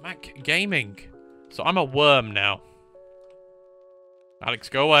 Ben Mac Gaming. So I'm a worm now. Alex,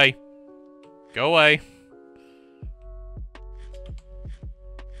 go away. Go away.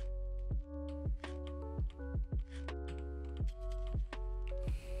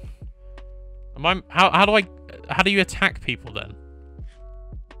 How do you attack people then?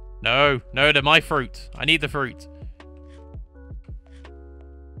 No, they're my fruit. I need the fruit.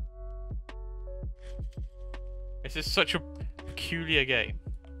 This is such a peculiar game.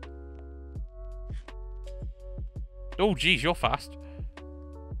 Oh, geez, you're fast.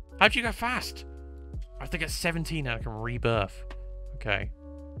 How'd you go fast? I have to get 17 and I can rebirth. Okay.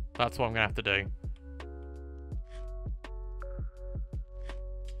 That's what I'm going to have to do.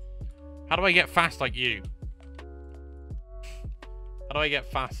 How do I get fast like you? How do I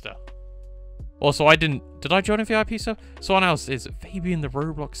get faster? Also, did I join a VIP sub? Someone else is Fabian the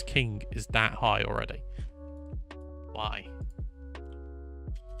Roblox King is that high already. Why?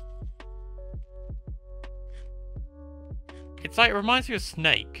 It's like, it reminds me of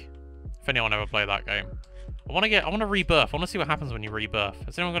Snake. If anyone ever played that game. I want to rebirth. I want to see what happens when you rebirth.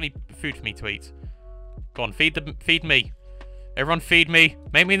 Has anyone got any food for me to eat? Go on, feed me. Everyone feed me.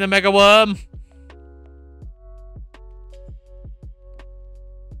 Make me the mega worm.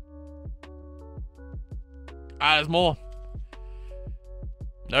 Ah, there's more.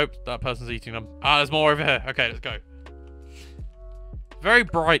 Nope, that person's eating them. Ah, there's more over here. Okay, let's go. Very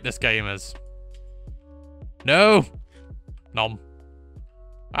bright, this game is. No. Nom.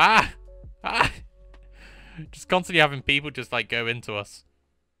 Ah. Ah. Just constantly having people just like go into us.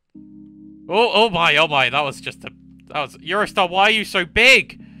 Oh my. That was Eurostar, why are you so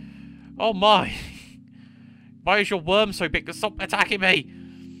big? Oh my. Why is your worm so big? Stop attacking me.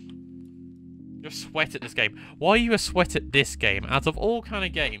 You're a sweat at this game. Why are you a sweat at this game? Out of all kind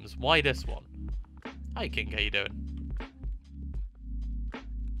of games, why this one? Hi King, how you doing?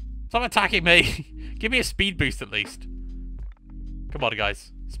 Stop attacking me. Give me a speed boost at least. Come on,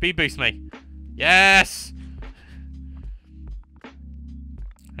 guys. Speed boost me. Yes!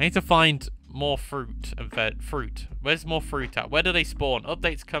 I need to find more fruit and fruit. Where's more fruit at? Where do they spawn?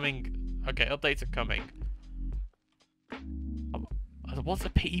 Updates coming. Okay, updates are coming. What's a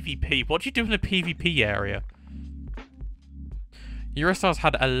PvP? What do you do in the PvP area? Eurostar's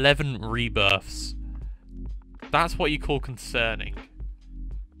had 11 rebirths. That's what you call concerning.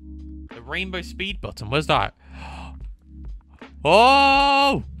 The rainbow speed button. Where's that?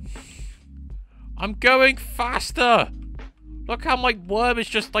 Oh! I'm going faster! Look how my worm is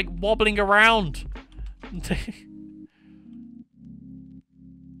just like wobbling around.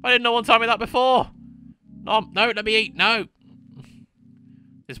 I didn't know one told me that before. No, let me eat. No.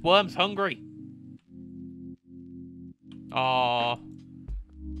 This worm's hungry. Aww.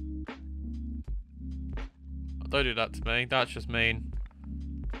 Don't do that to me. That's just mean.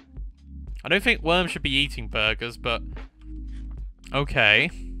 I don't think worms should be eating burgers, but... Okay.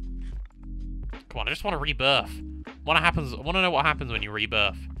 Come on, I just want to rebirth. I want to know what happens when you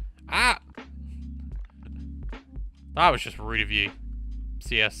rebirth. Ah! That was just rude of you.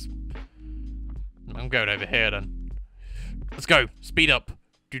 CS. I'm going over here then. Let's go. Speed up.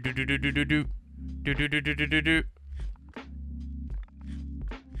 Do do do do do do do. Do do do do do do do.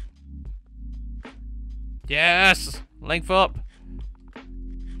 Yes! Length up.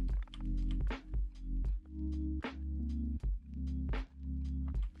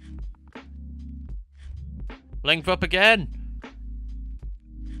 Length up again.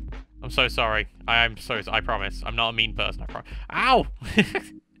 I'm so sorry. I promise. I'm not a mean person, I promise. Ow!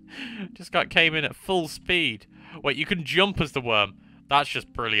 Just came in at full speed. Wait, you can jump as the worm. That's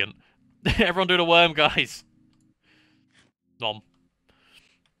just brilliant. Everyone do the worm, guys. Nom.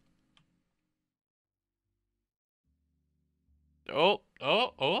 Oh.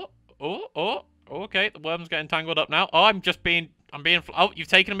 Okay, the worm's getting tangled up now. Oh, oh, you've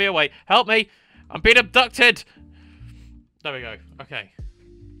taken me away. Help me. I'm being abducted. There we go. Okay.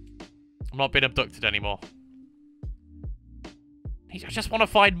 I'm not being abducted anymore. I just want to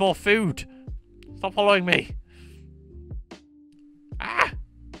find more food. Stop following me. Ah!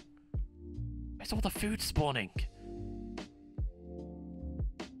 Where's all the food spawning?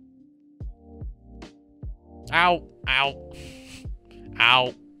 Ow. Ow.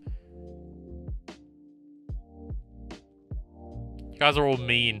 Ow. You guys are all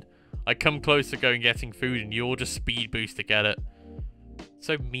mean. I come close to going getting food and you all just speed boost to get it.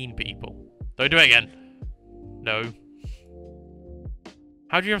 So mean people. Don't do it again. No.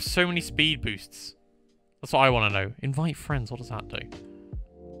 How do you have so many speed boosts? That's what I want to know. Invite friends. What does that do?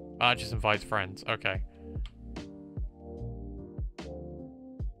 Oh, that just invites friends. Okay.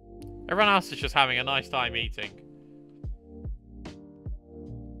 Everyone else is just having a nice time eating.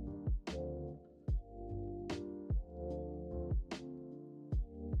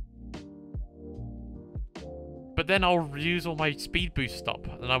 But then I'll use all my speed boost up,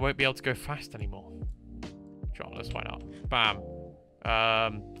 and I won't be able to go fast anymore. Sure, let's find out. Bam.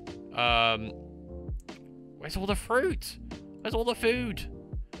 Where's all the fruit? Where's all the food?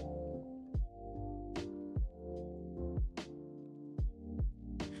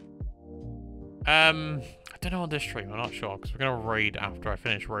 I don't know on this stream, I'm not sure, because we're going to raid after I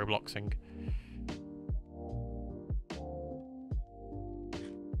finish Robloxing.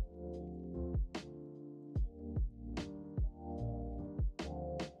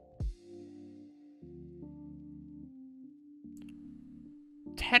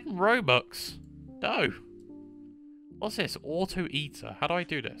 Robux? No. What's this? Auto eater. How do I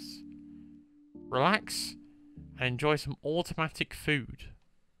do this? Relax and enjoy some automatic food.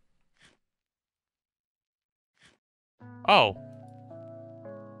 Oh.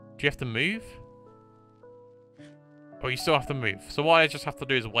 Do you have to move? Oh, you still have to move. So what I just have to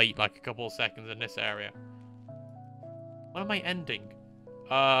do is wait like a couple of seconds in this area. When am I ending?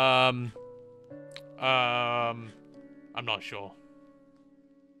 I'm not sure.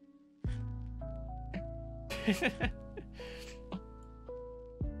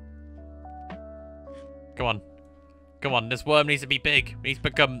 Come on. Come on, this worm needs to be big. It needs to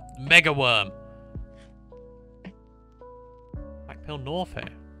become mega worm. Blackpill North here.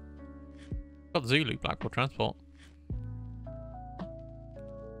 Got Zulu, Blackpool Transport.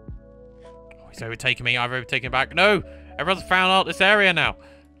 Oh, he's overtaking me. I've overtaken back. No! Everyone's found out this area now.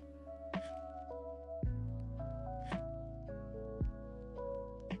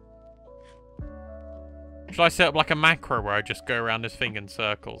 Should I set up like a macro where I just go around this thing in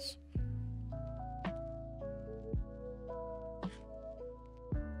circles?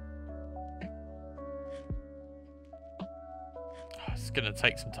 Oh, it's gonna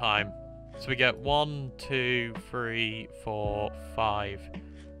take some time. So we get 1, 2, 3, 4, 5.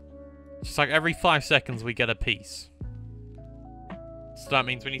 Just like every 5 seconds we get a piece. So that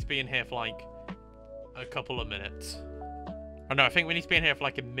means we need to be in here for like a couple of minutes. Oh no, I think we need to be in here for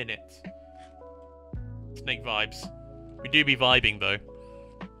like a minute. Snake vibes. We do be vibing though.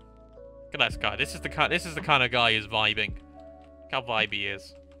 Look at this guy. This is the kind of guy who's vibing. Look how vibey he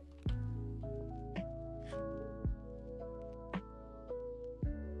is.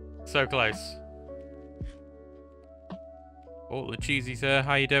 So close. Oh, the cheesy's here.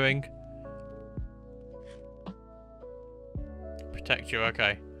 How you doing? Protect you.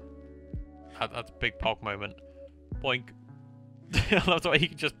 Okay. That's a big pog moment. Boink. I love the way he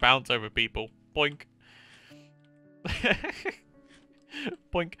can just bounce over people. Boink.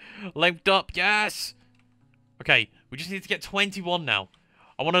 Boink. Length up, yes! Okay, we just need to get 21 now.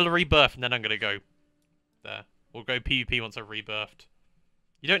 I want to rebirth and then I'm going to go there. We'll go PvP once I've rebirthed.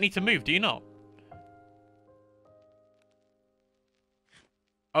 You don't need to move, do you not?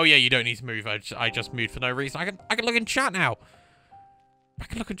 Oh yeah, you don't need to move. I just moved for no reason. I can look in chat now. I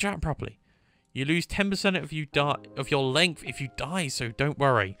can look in chat properly. You lose 10% of your length if you die, so don't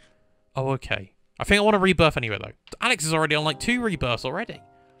worry. Oh, okay. I think I want to rebirth anyway, though. Alex is already on, like, 2 rebirths already.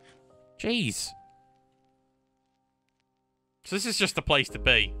 Jeez. So this is just the place to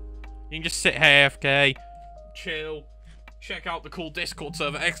be. You can just sit here, AFK, chill, check out the cool Discord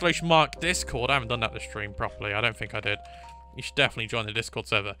server, !Discord. I haven't done that this stream properly. I don't think I did. You should definitely join the Discord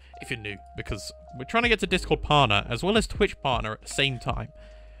server if you're new, because we're trying to get to Discord partner as well as Twitch partner at the same time.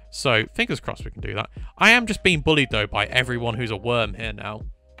 So, fingers crossed we can do that. I am just being bullied, though, by everyone who's a worm here now.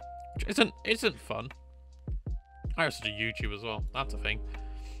 Which isn't fun. I also do YouTube as well. That's a thing.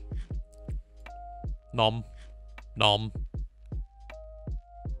 Nom. Nom.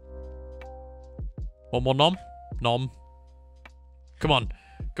 One more nom. Nom. Come on.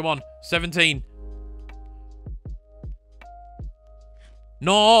 Come on. 17.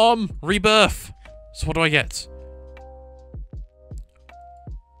 Nom! Rebirth! So what do I get?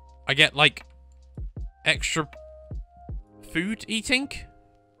 I get, like, extra food eating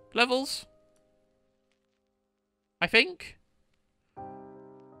levels? I think?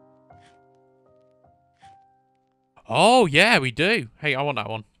 Oh, yeah, we do. Hey, I want that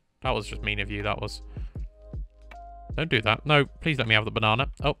one. That was just mean of you, that was. Don't do that. No, please let me have the banana.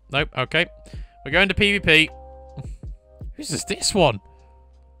 Oh, no, okay. We're going to PvP. Who's this one?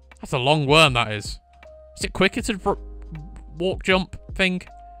 That's a long worm, that is. Is it quicker to walk, jump thing?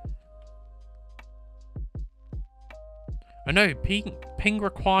 Oh no, ping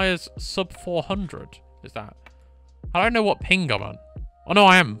requires sub 400. Is that? I don't know what ping I'm on. Oh no,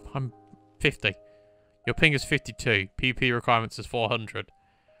 I am. I'm 50. Your ping is 52. PvP requirements is 400.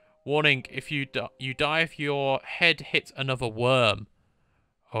 Warning, if you die if your head hits another worm.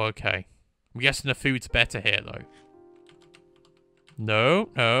 Oh, okay. I'm guessing the food's better here, though. No,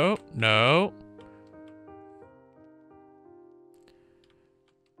 no, no.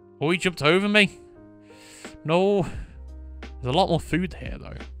 Oh, he jumped over me. No. There's a lot more food here,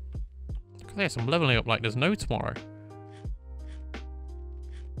 though. Look at this, I'm leveling up like there's no tomorrow.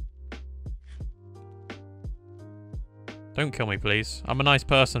 Don't kill me, please. I'm a nice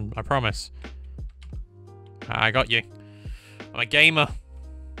person, I promise. I got you. I'm a gamer.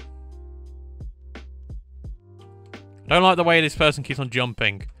 I don't like the way this person keeps on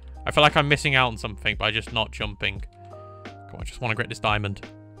jumping. I feel like I'm missing out on something by just not jumping. Come on, I just want to get this diamond.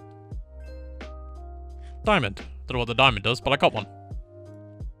 Diamond. Don't know what the diamond does, but I got one.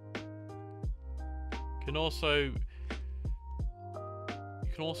 You can also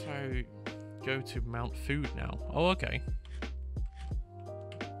go to Mount Food now. Oh, okay.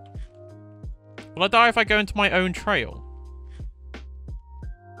 Will I die if I go into my own trail?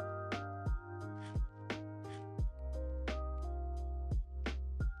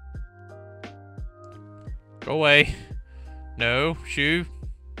 Go away. No, shoo.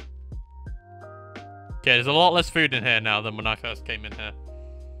 Okay, there's a lot less food in here now than when I first came in here.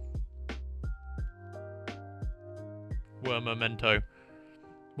 Worm memento.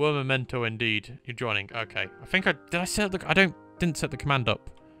 Worm memento indeed. You're joining. Okay. I think did I set the didn't set the command up.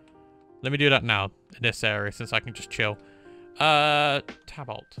 Let me do that now in this area since I can just chill. Tab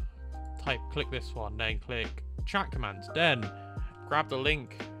alt. Click this one, then click chat commands. Then grab the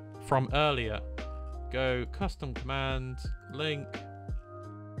link from earlier. Go custom commands, link.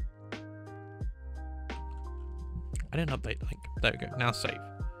 I didn't update the link. There we go. Now save.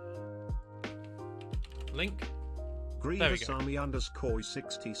 Link. Grievous Army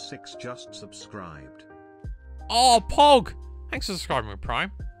 _66 just subscribed. Oh, Pog! Thanks for subscribing with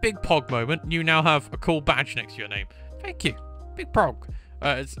Prime. Big Pog moment. You now have a cool badge next to your name. Thank you. Big Pog.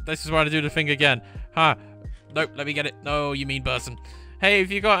 This is where I do the thing again. Nope, let me get it. No, you mean person. Hey,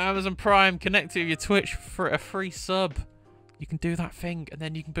 if you got Amazon Prime, connect to your Twitch for a free sub. You can do that thing, and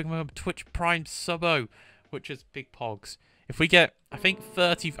then you can bring my Twitch Prime Subo, which is Big Pogs. If we get, I think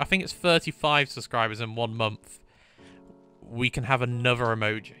it's 35 subscribers in 1 month, we can have another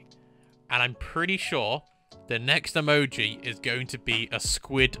emoji. And I'm pretty sure the next emoji is going to be a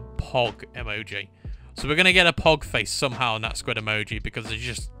Squid Pog emoji. So we're going to get a Pog face somehow in that Squid emoji because it's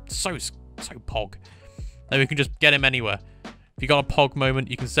just so Pog. Then we can just get him anywhere. If you got a Pog moment,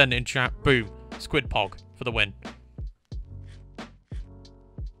 you can send it in chat. Boom. Squid Pog for the win.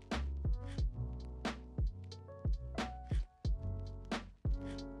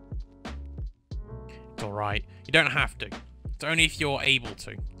 It's alright. You don't have to. It's only if you're able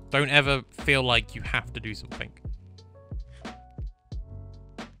to. Don't ever feel like you have to do something.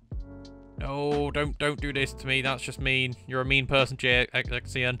 No, don't do this to me. That's just mean. You're a mean person,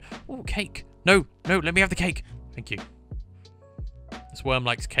 JXCN. Oh, cake. No, let me have the cake. Thank you. This worm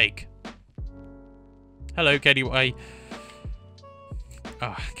likes cake. Hello, KDY.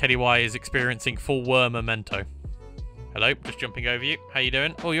 KDY is experiencing full worm memento. Hello, just jumping over you. How you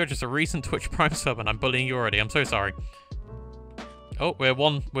doing? Oh, you're just a recent Twitch Prime sub and I'm bullying you already. I'm so sorry. Oh, we're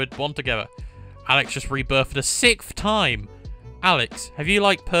one together. Alex just rebirthed for the 6th time. Alex, have you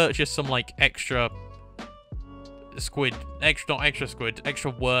like purchased some like extra squid, not extra squid,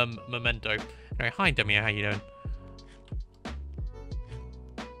 extra worm memento? Anyway, hi Demi, how you doing?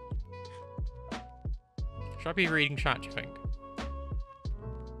 Should I be reading chat, do you think?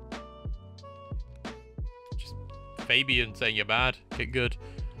 baby and saying you're bad. Get good.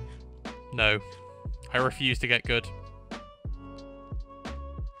 No. I refuse to get good.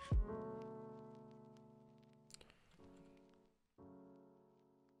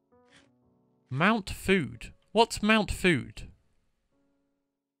 Mount food. What's Mount food?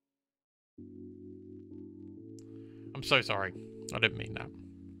 I'm so sorry. I didn't mean that.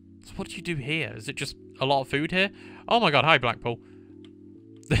 So what do you do here? Is it just a lot of food here? Oh my god, hi Blackpool.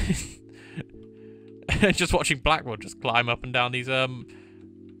 Just watching Blackpool just climb up and down these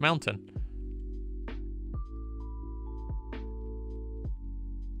mountain.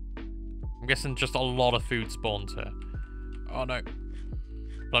 I'm guessing just a lot of food spawns here. Oh no.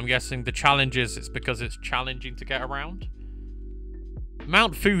 But I'm guessing the challenge is it's because it's challenging to get around.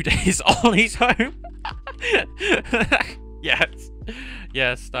 Mount Food is Ollie's home. Yes.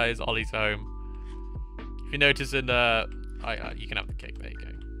 Yes, that is Ollie's home. If you notice in you can have the cake. There you go.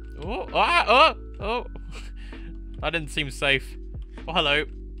 Oh. That didn't seem safe. Oh, hello.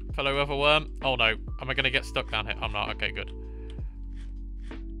 Fellow otherworm. Oh no. Am I going to get stuck down here? I'm not. Okay, good.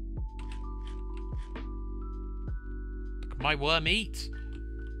 Look at my worm eat.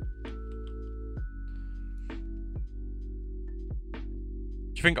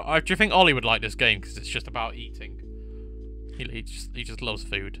 Do you think Ollie would like this game because it's just about eating? He just loves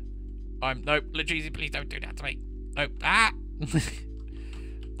food. No, Legizzi, please don't do that to me. No,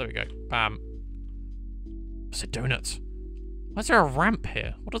 There we go. Bam. It's a donut. Why is there a ramp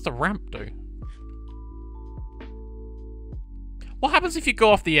here? What does the ramp do? What happens if you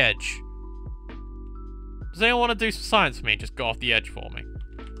go off the edge? Does anyone want to do some science for me? Just go off the edge for me.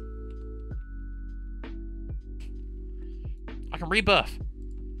 I can rebirth.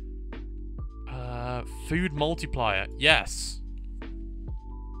 Food multiplier. Yes.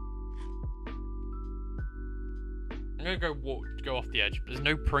 I'm gonna go off the edge. There's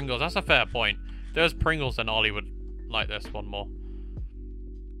no Pringles. That's a fair point. If there's Pringles, then Ollie would like this one more.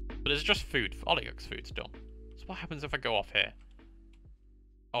 But it's just food. Ollie likes food still. So what happens if I go off here?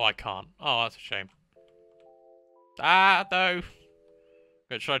 Oh, I can't. Oh, that's a shame. No.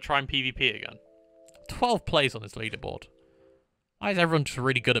 Should I try and PvP again? 12 plays on this leaderboard. Why is everyone just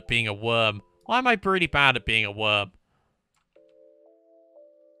really good at being a worm? Why am I really bad at being a worm?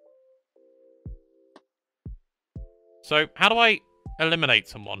 So, how do I eliminate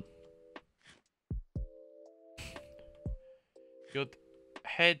someone? Your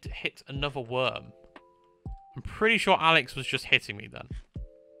head hit another worm. I'm pretty sure Alex was just hitting me then.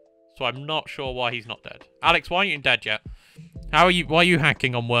 So I'm not sure why he's not dead. Alex, why aren't you dead yet? Why are you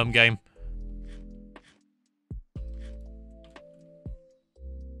hacking on Worm Game?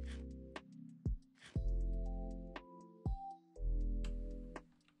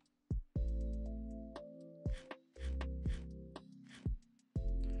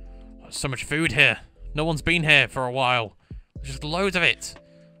 There's so much food here. No one's been here for a while. There's just loads of it.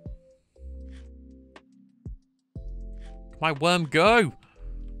 My worm go.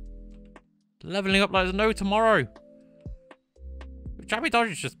 Leveling up like there's no tomorrow. Jammy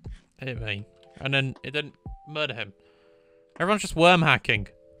Dodgers just hit me. And then it didn't murder him. Everyone's just worm hacking.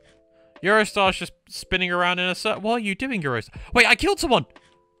 Eurostar's just spinning around in a circle. What are you doing, Eurostar? Wait, I killed someone!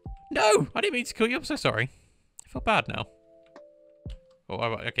 No! I didn't mean to kill you. I'm so sorry. I feel bad now. Oh,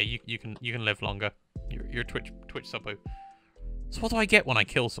 okay, you can live longer. You're a Twitch subbo. So what do I get when I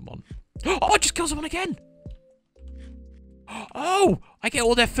kill someone? Oh, I just killed someone again! Oh! I get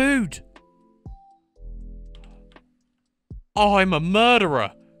all their food! Oh, I'm a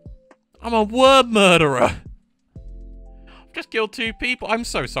murderer! I'm a worm murderer! I've just killed 2 people. I'm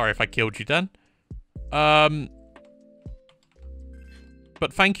so sorry if I killed you, Dan. But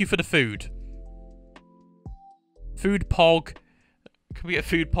thank you for the food. Food pog. Can we get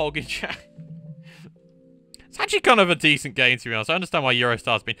food pog in chat? It's actually kind of a decent game, to be honest. I understand why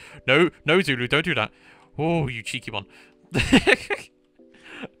Eurostar's been... No, Zulu, don't do that. Oh, you cheeky one. It's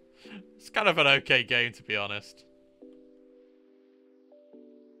kind of an okay game, to be honest.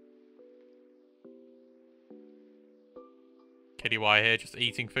 KDY here, just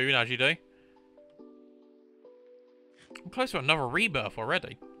eating food, as you do. I'm close to another rebirth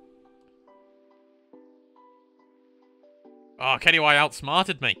already. Oh, KDY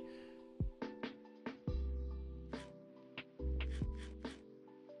outsmarted me.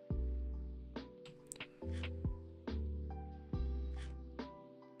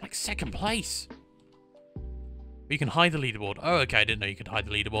 Like 2nd place. You can hide the leaderboard. Oh, okay, I didn't know you could hide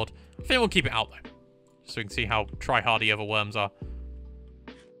the leaderboard. I think we'll keep it out though. So we can see how try-hardy other worms are.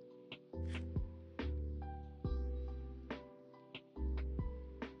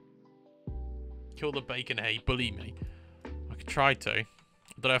 Kill the bacon, hey, bully me. I could try to. I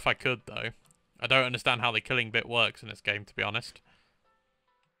don't know if I could, though. I don't understand how the killing bit works in this game, to be honest.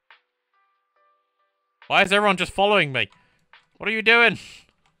 Why is everyone just following me? What are you doing?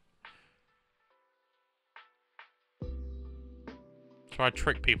 Try to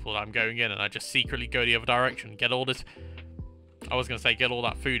trick people that I'm going in and I just secretly go the other direction. Get all this... I was going to say get all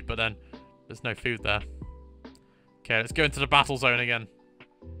that food, but then there's no food there. Okay, let's go into the battle zone again.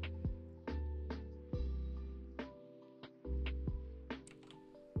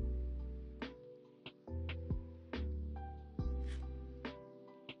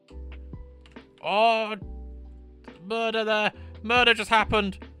 Oh, murder there. Murder just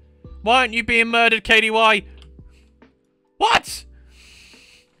happened. Why aren't you being murdered, KDY? What?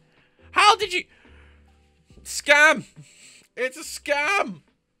 How did you... Scam. It's a scam.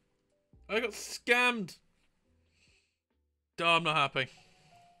 I got scammed. Oh, I'm not happy.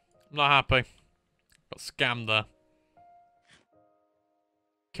 I'm not happy. Got scammed there.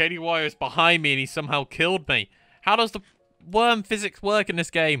 KDY is behind me and he somehow killed me. How does the worm physics work in this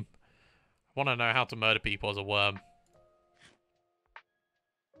game? I want to know how to murder people as a worm.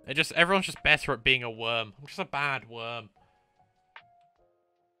 Everyone's just better at being a worm. I'm just a bad worm.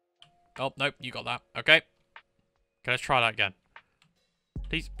 Oh, nope, you got that. Okay. Okay, let's try that again.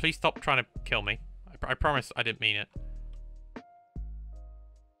 Please stop trying to kill me. I promise I didn't mean it.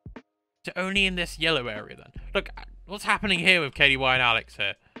 So only in this yellow area then. Look, what's happening here with KDY and Alex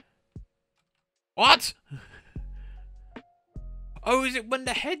here? What? Oh, is it when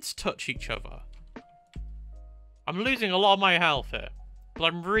the heads touch each other? I'm losing a lot of my health here. But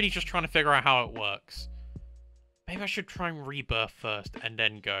I'm really just trying to figure out how it works. Maybe I should try and rebirth first and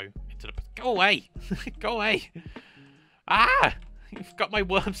then go into the... Go away! Go away! Ah! You've got my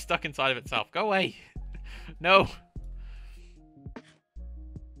worm stuck inside of itself. Go away! No!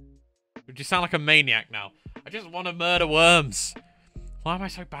 Would you sound like a maniac now? I just want to murder worms. Why am I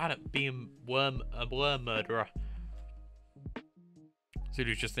so bad at being a worm murderer?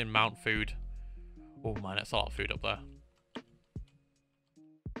 Zulu's just in Mount Food. Oh man, that's a lot of food up there.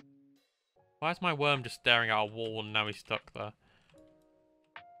 Why is my worm just staring at a wall and now he's stuck there?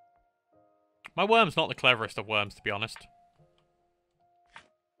 My worm's not the cleverest of worms, to be honest.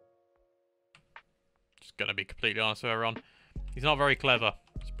 Just gonna be completely honest with everyone. He's not very clever.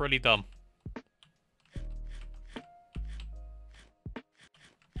 It's pretty dumb.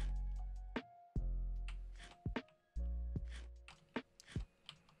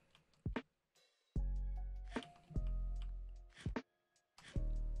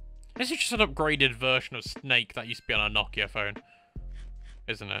 This is just an upgraded version of Snake that used to be on a Nokia phone,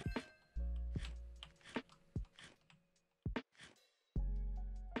 isn't it?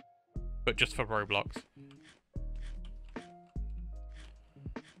 But just for Roblox.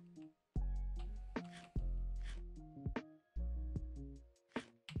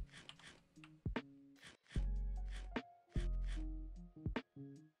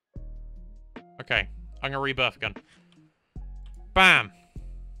 Okay, I'm gonna rebirth again. Bam!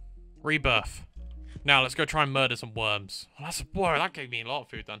 Rebirth. Now let's go try and murder some worms. Well, whoa, that gave me a lot of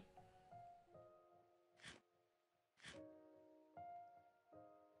food then.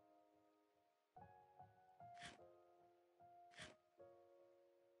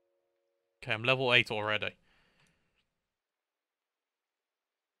 Okay, I'm level 8 already.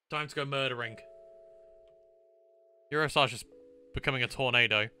 Time to go murdering. Eurostar's just becoming a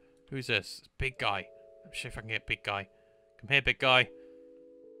tornado. Who's this? Big guy. Let's see if I can get big guy. Come here, big guy.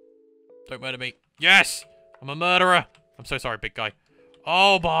 Don't murder me. Yes! I'm a murderer. I'm so sorry, big guy.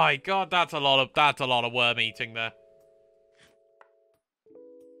 Oh my god, that's a lot of worm eating there.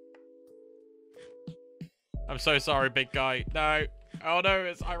 I'm so sorry, big guy. No. Oh no,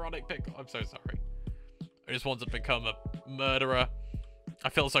 it's ironic pickle. I'm so sorry. I just wanted to become a murderer. I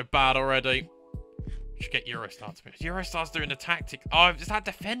feel so bad already. Should get Eurostar to me. Eurostar's doing the tactic. Oh, is that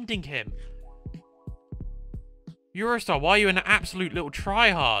defending him? Eurostar, why are you an absolute little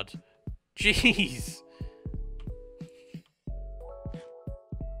tryhard? Jeez.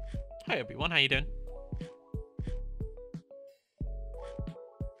 Hi everyone, how you doing?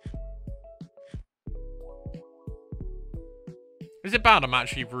 Is it bad I'm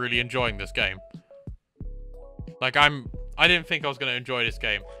actually really enjoying this game? Like I didn't think I was going to enjoy this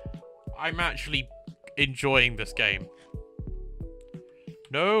game. I'm actually enjoying this game.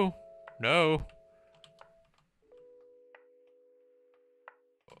 No. No.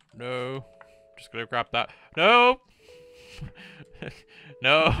 No. Just gonna grab that. No!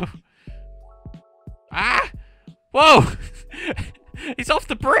 No. Ah! Whoa! He's off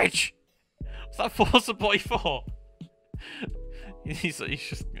the bridge! What's that force boy for? He's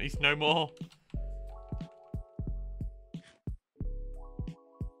no more.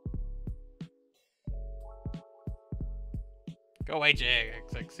 Go away,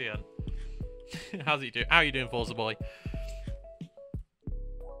 JXXian. How's he doing? How are you doing, Forza Boy?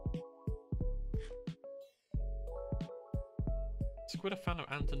 Squid a fan of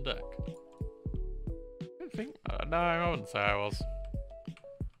Ant and Deck? I don't think. No, I wouldn't say I was.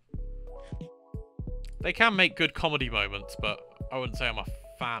 They can make good comedy moments, but I wouldn't say I'm a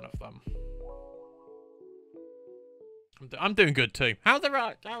fan of them. I'm doing good too. How's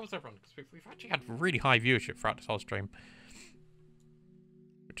everyone? Because we've actually had really high viewership throughout this whole stream,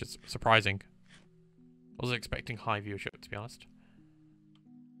 which is surprising. I wasn't expecting high viewership, to be honest.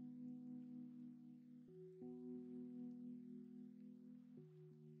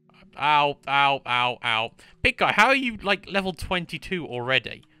 Ow, ow, ow, ow. Big guy, how are you, like, level 22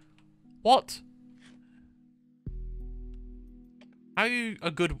 already? What? How are you a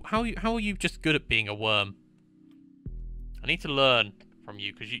good... How are you just good at being a worm? I need to learn from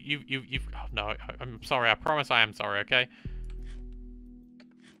you, because you've... Oh, no, I'm sorry. I promise I am sorry, okay?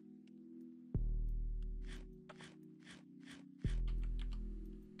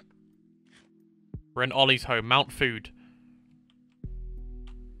 We're in Ollie's home. Mount Food.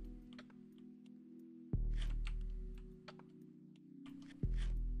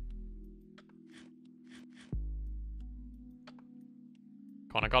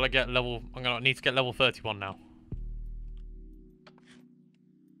 Come on, I gotta get level... I'm gonna need to get level 31 now.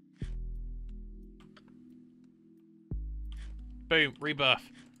 Boom,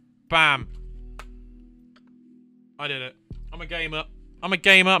 rebirth. Bam. I did it. I'm a gamer. I'm a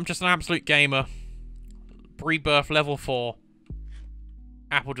gamer. I'm just an absolute gamer. Rebirth level 4.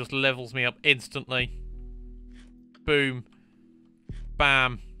 Apple just levels me up instantly. Boom.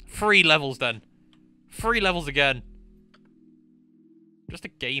 Bam. 3 levels then. 3 levels again. Just a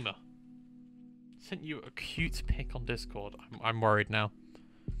gamer. Sent you a cute pic on Discord. I'm worried now.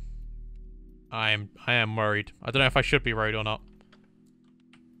 I am worried. I don't know if I should be worried or not.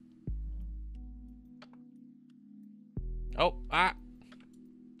 Oh, ah.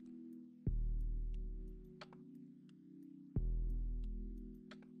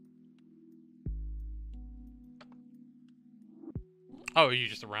 Oh, you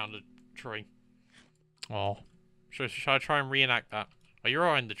just around a tree. Oh. Should I try and reenact that? Oh, you're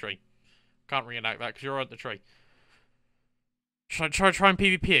on the tree. Can't reenact that because you're on the tree. Should I try and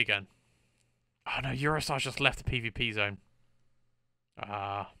PvP again? Oh no, Eurostar's just left the PvP zone.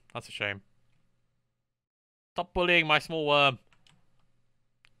 Ah, that's a shame. Stop bullying my small worm.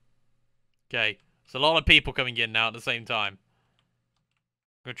 Okay, there's a lot of people coming in now at the same time.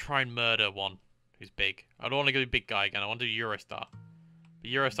 I'm going to try and murder one who's big. I don't want to go big guy again. I want to do Eurostar.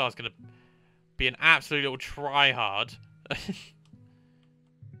 But Eurostar's going to be an absolute little try-hard. If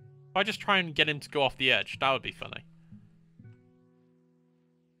I just try and get him to go off the edge, that would be funny.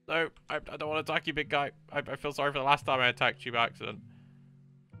 No, I don't want to attack you, big guy. I feel sorry for the last time I attacked you by accident.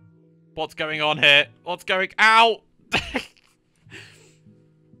 What's going on here? What's going... Ow!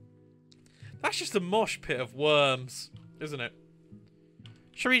 That's just a mosh pit of worms, isn't it?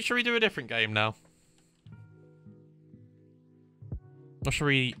 Should we do a different game now? Or should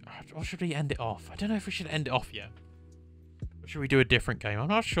we end it off? I don't know if we should end it off yet. Or should we do a different game? I'm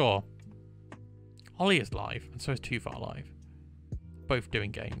not sure. Ollie is live, and so is Too Far Live. Both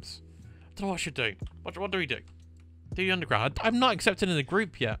doing games. I don't know what I should do. What do we do? Do the underground. I'm not accepted in the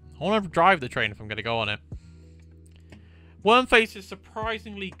group yet. I want to drive the train if I'm going to go on it. Wormface is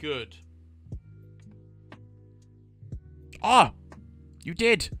surprisingly good. Ah! You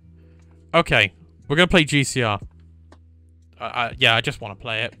did! Okay. We're going to play GCR. Yeah, I just want to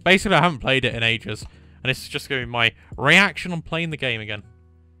play it. Basically, I haven't played it in ages. And this is just going to be my reaction on playing the game again.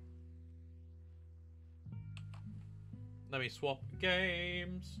 Let me swap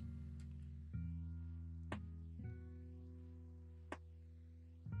games.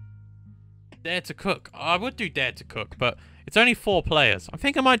 Dare to Cook. I would do Dare to Cook, but it's only 4 players. I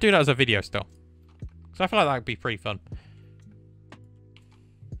think I might do that as a video still. Because I feel like that would be pretty fun.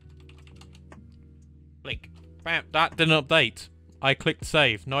 Blink. Bam. That didn't update. I clicked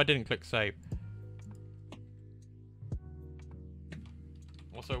save. No, I didn't click save.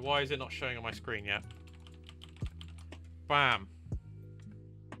 Also, why is it not showing on my screen yet? Bam.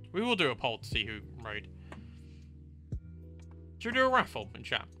 We will do a poll to see who made. Should we do a raffle in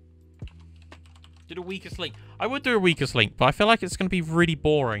chat? Did a weakest link. I would do a weakest link, but I feel like it's going to be really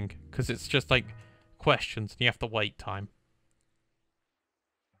boring because it's just like questions and you have to wait time.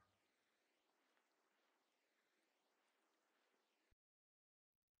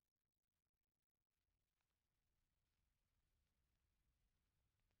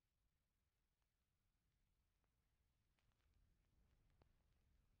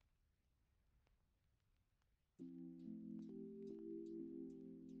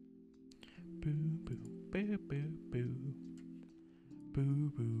 boo, boo, boo.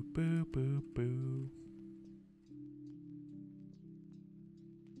 Boo, boo, boo, boo, boo.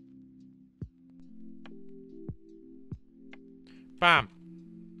 Bam.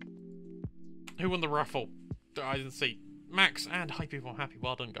 Who won the raffle? I didn't see. Max and Hi People, I'm happy.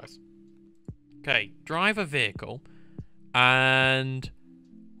 Well done, guys. Okay, drive a vehicle. And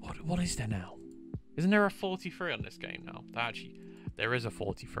what is there now? Isn't there a 43 on this game now? Actually, there is a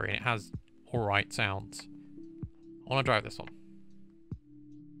 43 and it has alright sounds. I want to drive this one.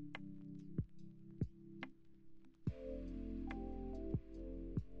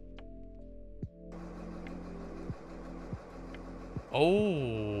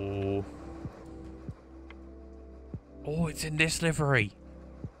 Oh. Oh, it's in this livery.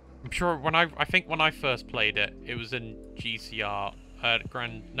 I'm sure I think when I first played it, it was in GCR,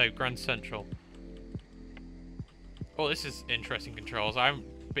 Grand Central. Oh, this is interesting controls. I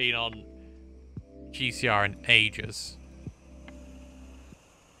haven't been on GCR in ages.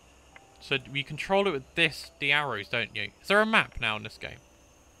 So you control it with the arrows, don't you? Is there a map now in this game?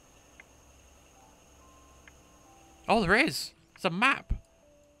 Oh, there is. There's a map. Look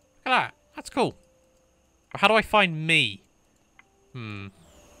at that. That's cool. How do I find me? Is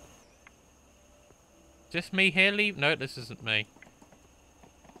this me here? Leave? No, this isn't me.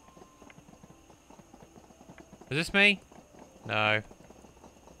 Is this me? No.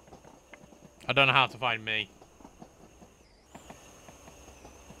 I don't know how to find me.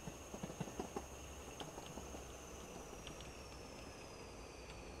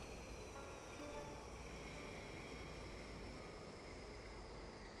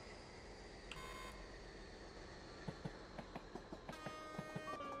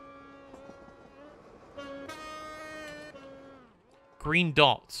 Green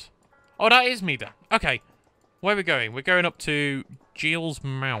dots. Oh, that is me then. Okay. Where are we going? We're going up to Giles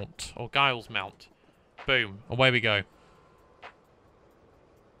Mount. Or Giles Mount. Boom. Away we go.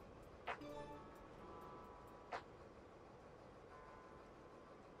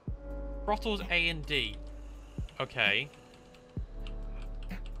 Throttles A and D. Okay.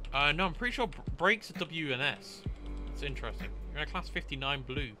 No, I'm pretty sure brakes are W and S. It's interesting. You're in a class 59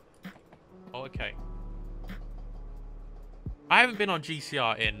 blue. Oh, okay. I haven't been on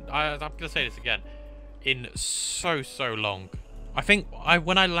GCR in, I'm going to say this again, in so long. I think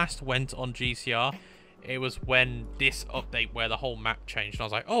when I last went on GCR, it was when this update where the whole map changed. And I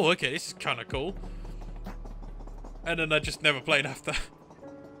was like, oh, okay, this is kind of cool. And then I just never played after.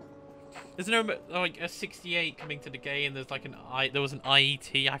 There's no, like, a 68 coming to the game. There's like there was an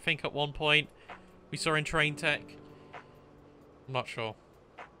IET, I think, at one point. We saw in Train Tech. I'm not sure.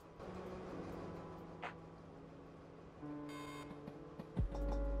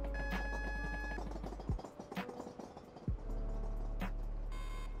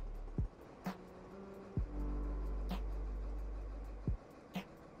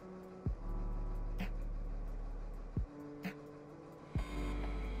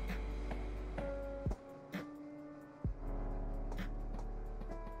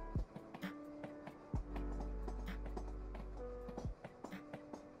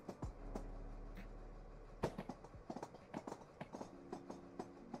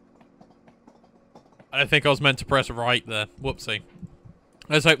 I don't think I was meant to press right there. Whoopsie.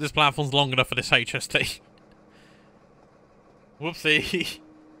 Let's hope this platform's long enough for this HST. Whoopsie.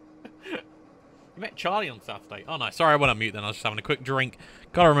 You met Charlie on Saturday. Oh, nice. Sorry, I went on mute then. I was just having a quick drink.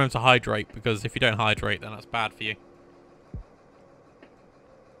 Gotta remember to hydrate, because if you don't hydrate, then that's bad for you.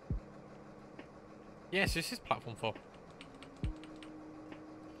 Yes, this is platform 4.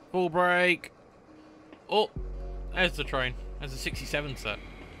 Full brake. Oh, there's the train. There's a 67 set.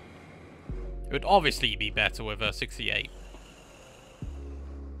 It would obviously be better with a 68.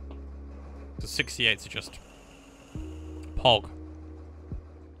 The 68s are just pog.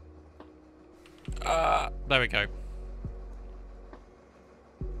 There we go.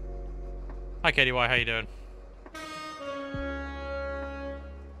 Hi KDY, how you doing?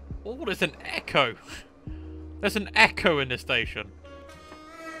 Oh, there's an echo. There's an echo in this station.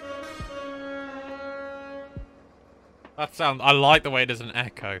 That sounds... I like the way there's an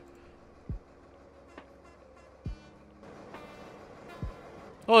echo.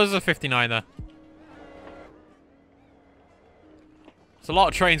 Oh, there's a 59 there. There's a lot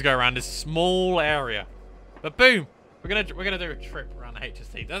of trains go around this small area. But boom! We're gonna do a trip around the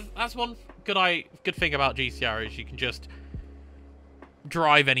HST. That's one good thing about GCR is you can just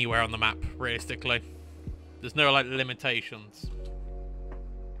drive anywhere on the map, realistically. There's no like limitations.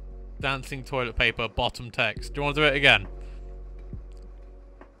 Dancing toilet paper, bottom text. Do you want to do it again?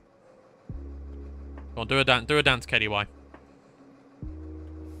 Go on, do a dance, KDY.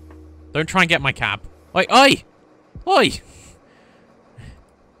 Don't try and get my cab. Oi, oi! Oi!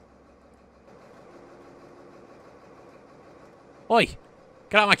 Oi!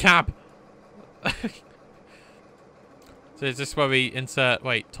 Get out of my cab! So is this where we insert...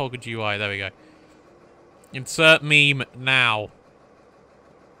 Wait, toggle GUI. There we go. Insert meme now.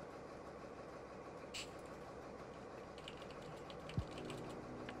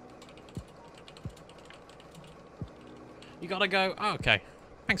 You gotta go. Oh, okay.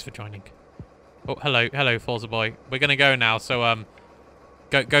 Thanks for joining. Oh, hello, Forza boy. We're gonna go now. So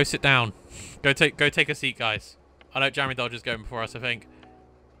go sit down. Go take a seat, guys. I know Jeremy Dodger's going before us, I think.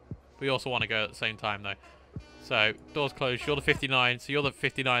 We also want to go at the same time, though. So doors closed. You're the 59. So you're the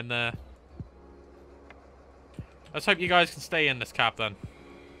 59 there. Let's hope you guys can stay in this cab then.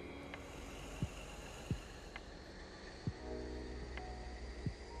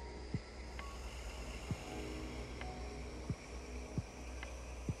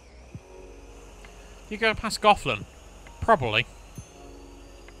 You go past Gofflin? Probably.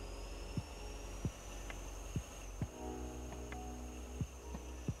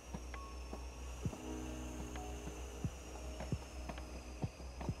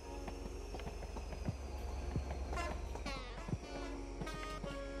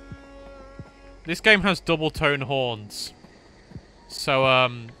 This game has double tone horns. So,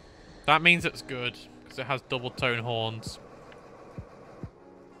 that means it's good, because it has double tone horns.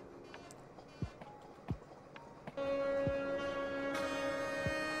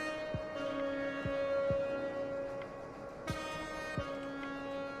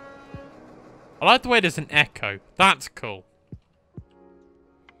 I like the way there's an echo. That's cool.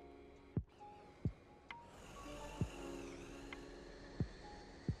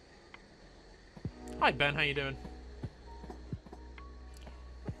 Hi Ben, how you doing?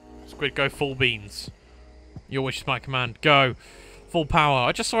 Squid, go full beans. Your wish is my command. Go. Full power.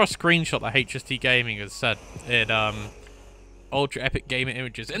 I just saw a screenshot that HST Gaming has said in Ultra Epic Gaming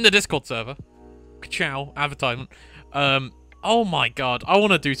Images in the Discord server. Ka-chow. Advertisement. Oh my god. I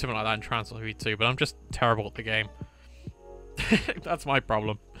want to do something like that in Transfer 2, but I'm just terrible at the game. That's my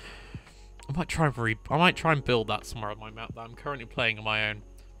problem. I might try and build that somewhere on my map that I'm currently playing on my own.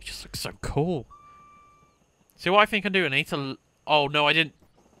 It just looks so cool. See what I think I'm doing? I need to... Oh, no, I didn't...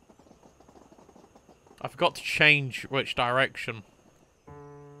 I forgot to change which direction.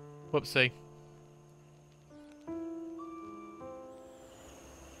 Whoopsie.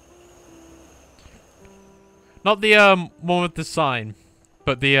 Not the, one with the sign.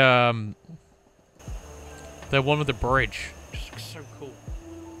 But the one with the bridge. It just looks so cool.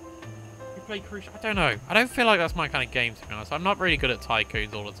 You play Crucial... I don't know. I don't feel like that's my kind of game, to be honest. I'm not really good at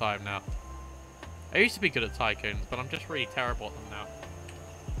Tycoons all the time now. I used to be good at Tycoons, but I'm just really terrible at them now.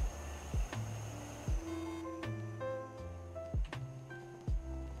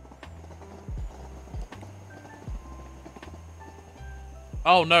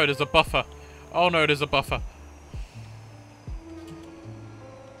 Oh no, there's a buffer. Oh no, there's a buffer.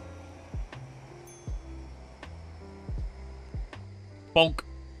 Bonk.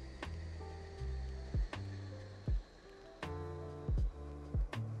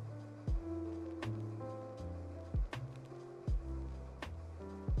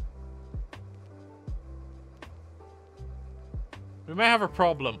 We may have a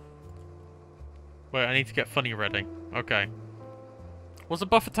problem. Wait, I need to get funny ready. Okay. Was the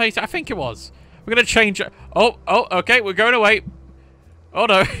buffer taste? I think it was. We're gonna change it. Oh, okay, we're going away. Oh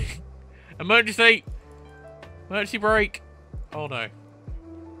no. Emergency. Emergency brake. Oh no.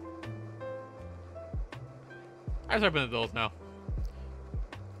 Let's open the doors now.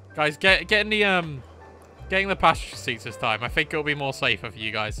 Guys, getting the passenger seats this time. I think it'll be more safer for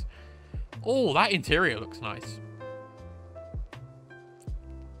you guys. Oh, that interior looks nice.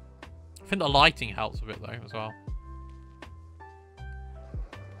 I think the lighting helps a bit though as well.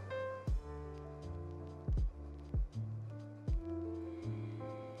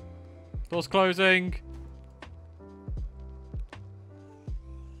 Doors closing.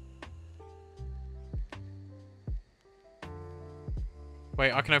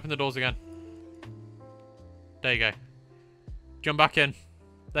 Wait, I can open the doors again. There you go. Jump back in.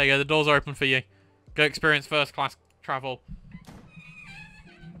 There you go, the doors are open for you. Go experience first class travel.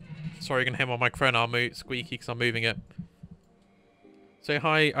 Sorry, you're going to hear my microphone. I'll move squeaky because I'm moving it. Say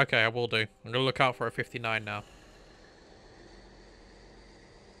hi. Okay, I will do. I'm going to look out for a 59 now.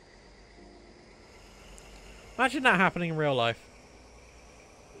 Imagine that happening in real life.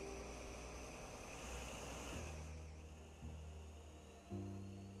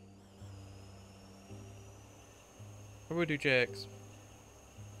 What do we do, JX?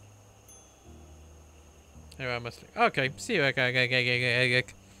 Anyway, I must... Okay, see you. Okay.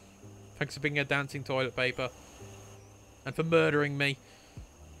 Thanks for being a dancing toilet paper. And for murdering me.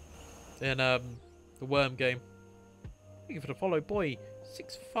 In, the worm game. Thank you for the follow, boy.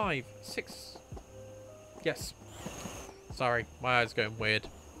 656. Yes. Sorry, my eyes going weird.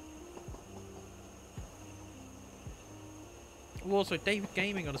 Oh, also, David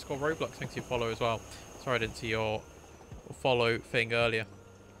Gaming _ Roblox, thanks for your follow as well. Sorry I didn't see your follow thing earlier.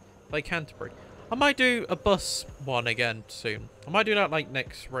 Play Canterbury. I might do a bus one again soon. I might do that like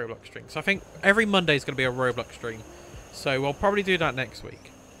next Roblox stream. So I think every Monday is going to be a Roblox stream. So we'll probably do that next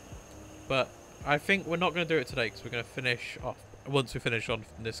week. But I think we're not going to do it today because we're going to finish off once we finish on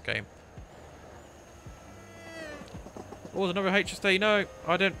this game. Oh, there's another HSD. No,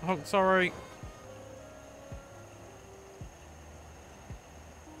 I didn't honk. Sorry.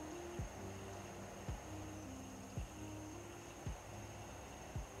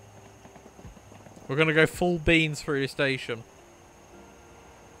 We're going to go full beans through the station.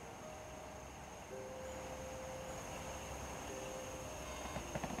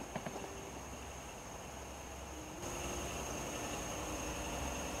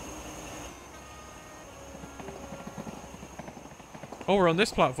 Oh, we're on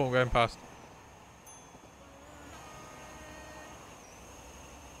this platform going past.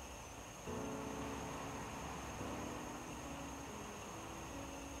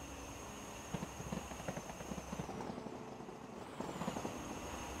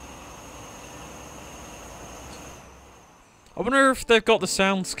 I wonder if they've got the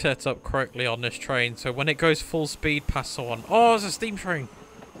sound set up correctly on this train, so when it goes full speed past someone... Oh, it's a steam train!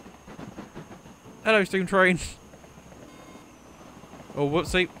 Hello, steam train! Oh,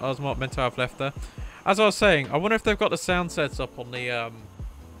 whoopsie. I was not meant to have left there. As I was saying, I wonder if they've got the sound sets up on the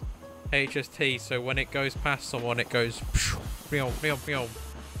HST, so when it goes past someone, it goes...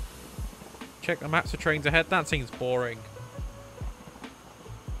 Check the maps of trains ahead. That seems boring.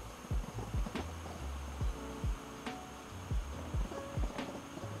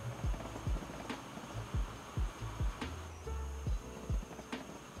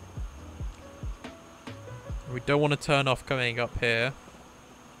 We don't want to turn off coming up here.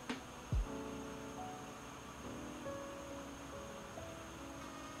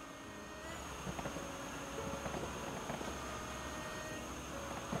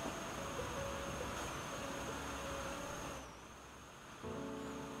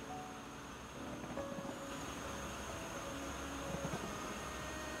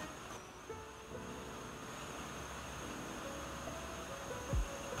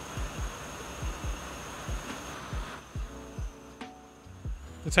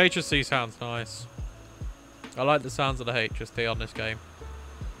 This HST sounds nice. I like the sounds of the HST on this game.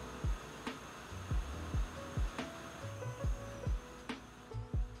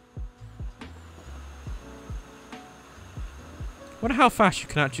 I wonder how fast you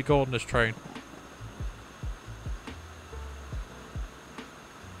can actually go on this train.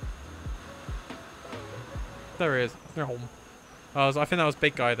 There he is. Oh, I think that was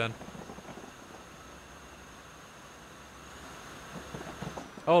big guy then.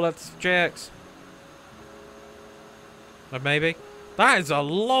 Oh, that's JX. Maybe. That is a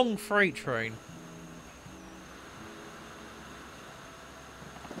long freight train.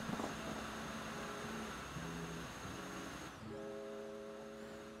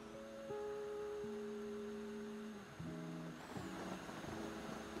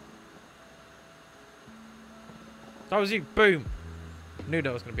 That was you. Boom. Knew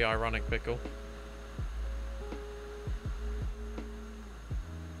that was going to be ironic, Pickle.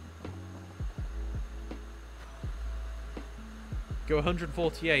 Go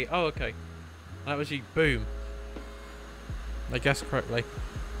 148. Oh, okay. That was you. Boom. I guessed correctly.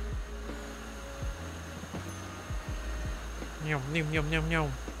 Yum, yum, yum, yum,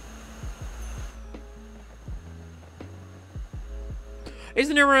 yum.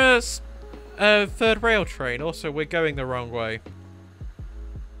 Isn't there a third rail train? Also, we're going the wrong way.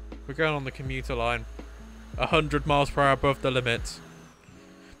 We're going on the commuter line. 100 miles per hour above the limit.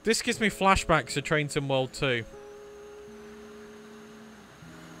 This gives me flashbacks to Train Sim World 2.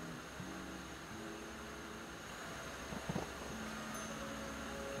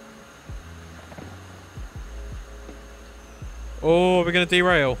 Oh, we're going to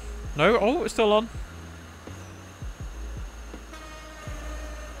derail. No? Oh, it's still on.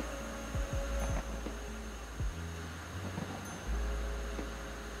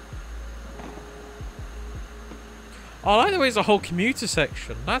 I like the way it's a whole commuter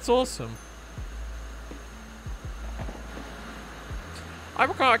section. That's awesome. I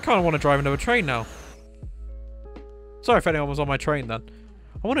kind of want to drive another train now. Sorry if anyone was on my train then.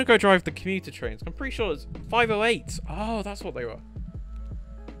 I want to go drive the commuter trains. I'm pretty sure it's 508. Oh, that's what they were.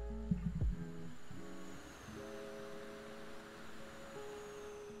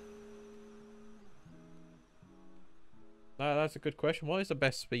 That's a good question. What is the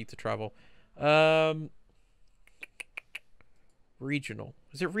best speed to travel? Regional.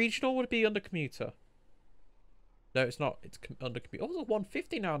 Is it regional or would it be under commuter? No, it's not. It's under commuter. Oh, there's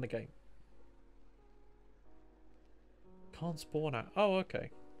 150 now in the game. Can't spawn out. Oh,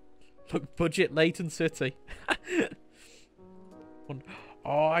 okay. Look, budget Leighton City.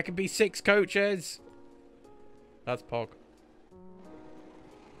 Oh, I can be 6 coaches. That's Pog.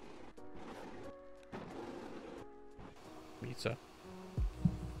 Meter.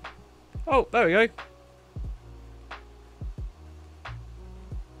 Oh, there we go.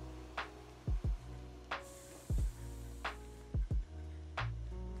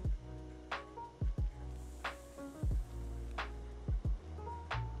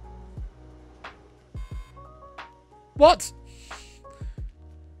 What?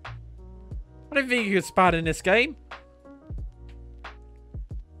 I don't think you could spad in this game.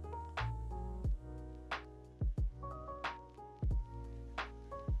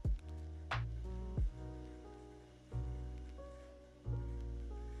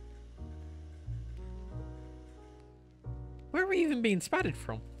 Where are we even being spatted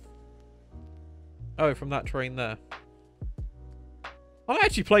from? Oh, from that train there. I'll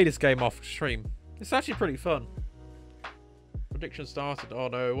actually play this game off stream. It's actually pretty fun. Prediction started. Oh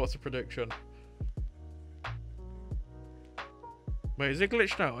no, what's the prediction? Wait, is it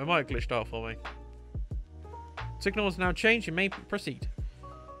glitched out? It might have glitched out for me. Signal has now changed. You may proceed.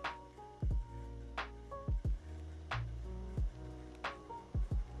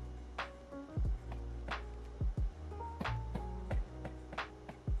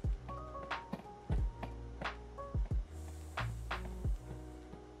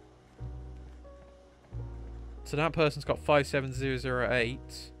 So that person's got 57008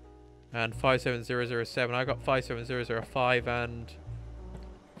 and 57007. I got 57005 and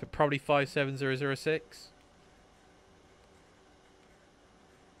probably 57006.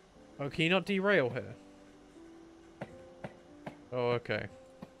 Oh, can you not derail here? Oh, okay.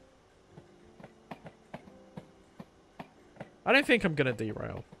 I don't think I'm gonna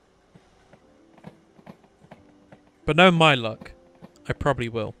derail. But no, my luck, I probably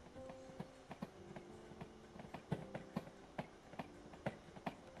will.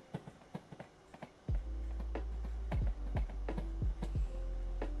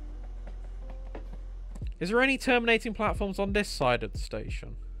 Is there any terminating platforms on this side of the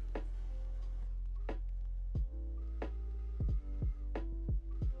station?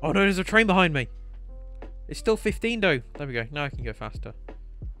 Oh no, there's a train behind me. It's still 15 though. There we go. Now I can go faster.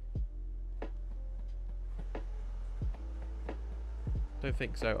 Don't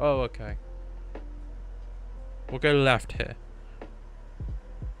think so. Oh, okay. We'll go left here.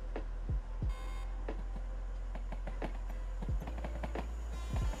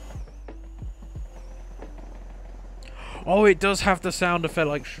 Oh, it does have the sound effect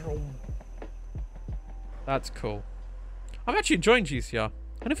like shroom. That's cool. I'm actually enjoying GCR.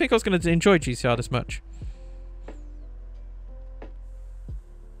 I don't think I was going to enjoy GCR this much.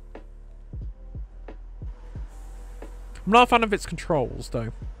 I'm not a fan of its controls,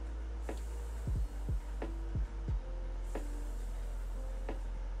 though.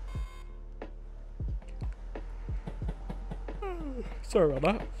 Sorry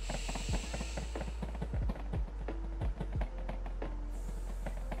about that.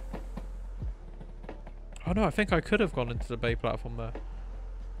 Oh no, I think I could have gone into the bay platform there.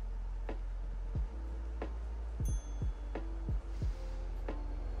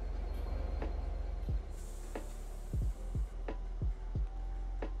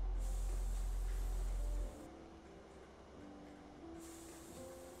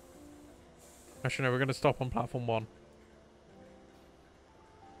 Actually, no, we're going to stop on platform 1.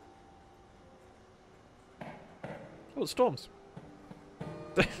 Oh, it's storms.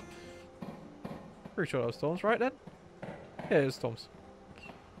 Pretty sure that was storms, right then? Yeah, it was storms.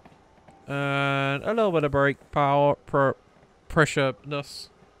 And a little bit of brake power, pressure-ness.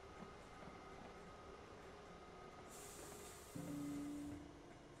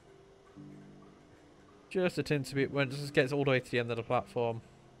 Just a tint to be when it just gets all the way to the end of the platform.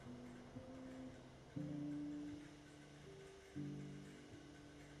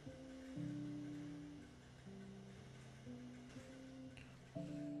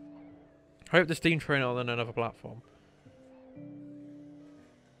 I hope the steam train on another platform.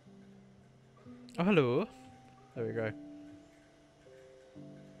 Oh, hello. There we go.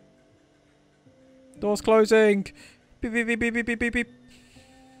 Doors closing. Beep, beep, beep, beep, beep, beep, beep, beep.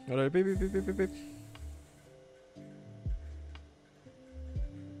 Hello, beep, beep, beep, beep, beep, beep.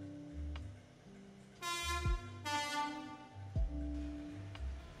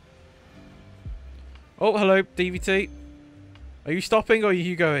 Oh, hello, DVT. Are you stopping or are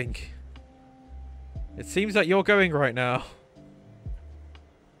you going? It seems that you're going right now.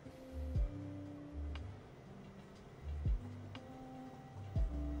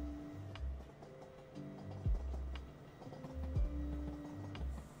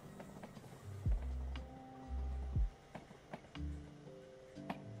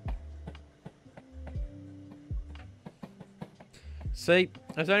 See,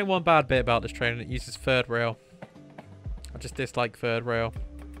 there's only one bad bit about this train, and it uses third rail. I just dislike third rail.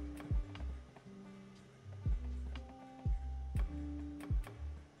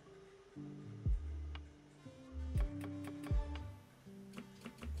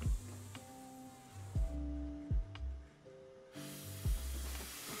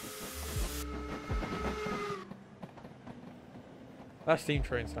 That steam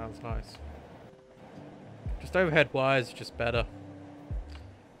train sounds nice. Just overhead wires, just better.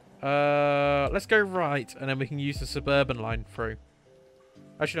 Let's go right, and then we can use the suburban line through.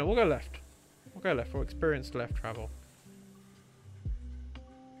 Actually, no, we'll go left. We'll go left. We'll experience left travel.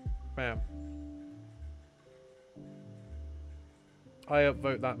 Bam. I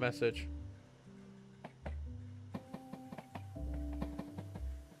upvote that message.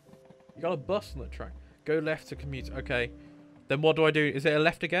 You got a bus on the track. Go left to commute. Okay. Then what do I do? Is it a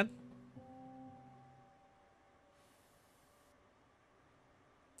left again?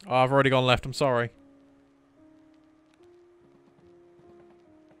 Oh, I've already gone left. I'm sorry.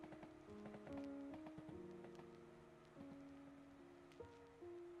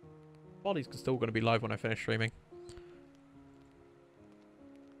 Body's still going to be live when I finish streaming.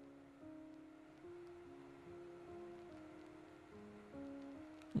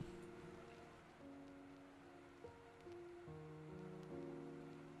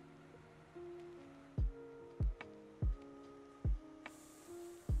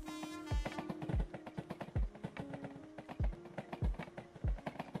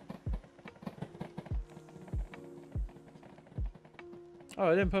 Oh,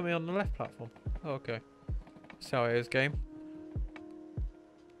 it didn't put me on the left platform. Oh, okay. That's how it is, game.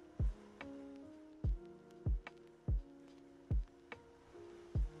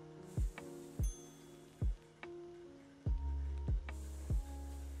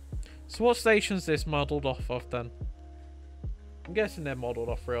 So what station's this modelled off of then? I'm guessing they're modelled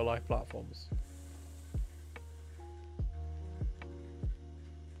off real life platforms.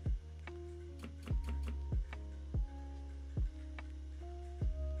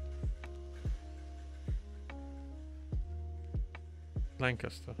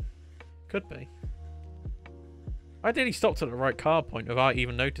 Lancaster. Could be. I nearly stopped at the right car point without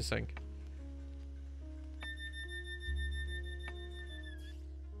even noticing.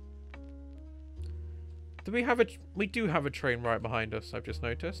 Do we have a... We do have a train right behind us, I've just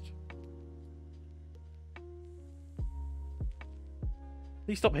noticed.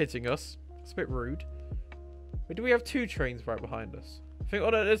 Please stop hitting us. It's a bit rude. But do we have two trains right behind us? I think... Oh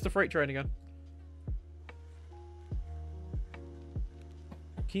no, there's the freight train again.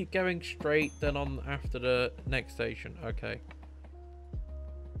 Keep going straight, then on after the next station. Okay.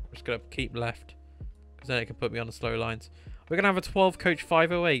 I'm just going to keep left, because then it can put me on the slow lines. We're going to have a 12 coach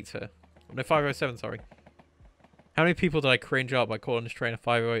 508 here. No, 507, sorry. How many people did I cringe out by calling this train a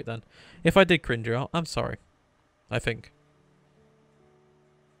 508 then? If I did cringe out, I'm sorry. I think.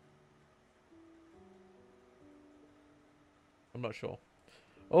 I'm not sure.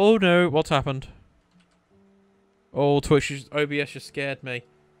 Oh no, what's happened? Oh, Twitch, OBS just scared me.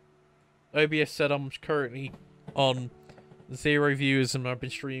 OBS said I'm currently on 0 views and I've been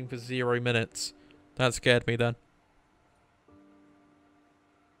streaming for 0 minutes. That scared me then.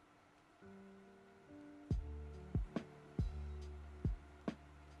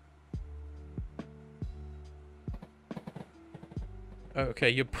 Okay,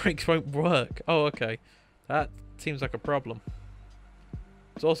 your brakes won't work. Oh, okay. That seems like a problem.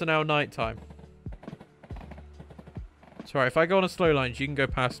 It's also now night time. Sorry, if I go on a slow line, you can go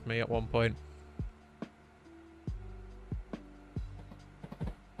past me at one point.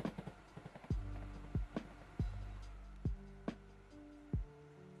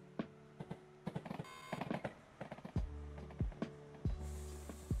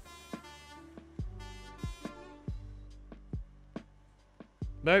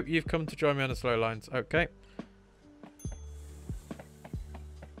 Nope, you've come to join me on the slow lines. Okay.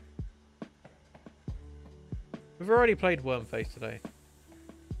 We've already played Wormface today.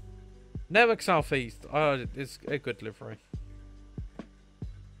 Network Southeast. Oh, it's a good delivery.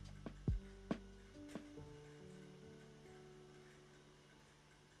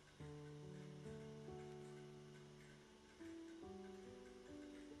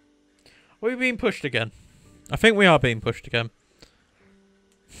 Are we being pushed again? I think we are being pushed again.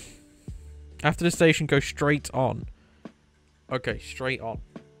 After the station, go straight on. Okay, straight on.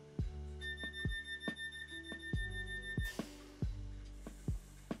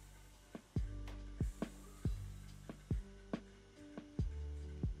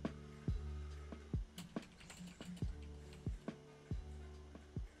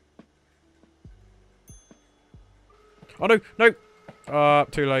 Oh no, no!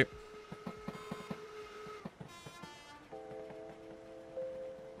 Too late.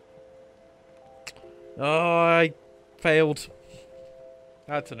 Oh, I failed.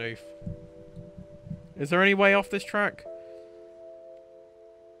 That's an oof. Is there any way off this track?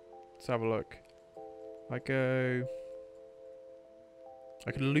 Let's have a look. I can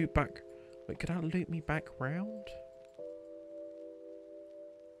loop back. Wait, could that loop me back round?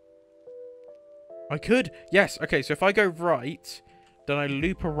 I could. Yes. Okay, so if I go right, then I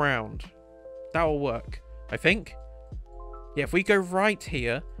loop around. That will work, I think. Yeah, if we go right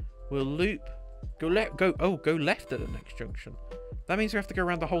here, we'll loop. Go left. Go left at the next junction. That means we have to go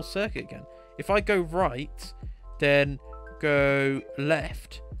around the whole circuit again. If I go right, then go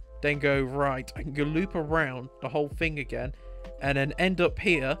left, then go right, I can go loop around the whole thing again, and then end up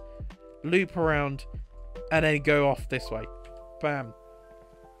here, loop around, and then go off this way. Bam.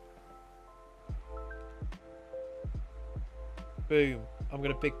 Boom. I'm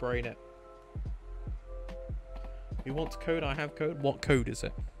going to big brain it. You want code? I have code. What code is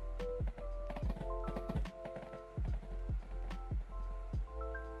it?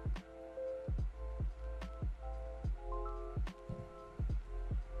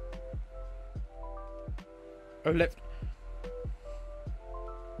 Oh, left.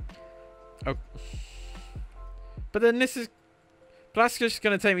 Oh. But then this is... But that's just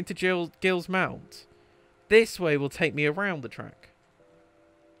going to take me to Gill's Mount. This way will take me around the track.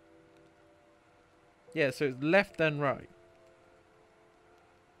 Yeah, so it's left then right.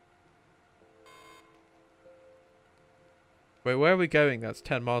 Wait, where are we going? That's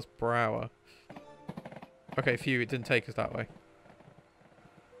 10 miles per hour. Okay, phew, it didn't take us that way.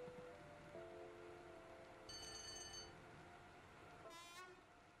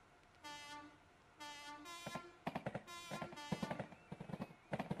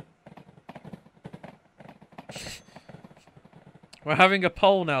 We're having a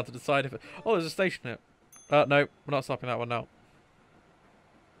poll now to decide if it... Oh, there's a station here. No, we're not stopping that one now.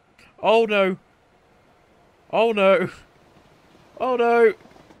 Oh, no. Oh, no. Oh, no.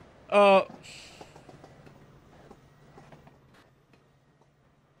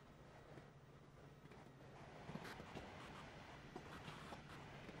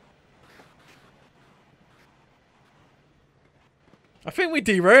 I think we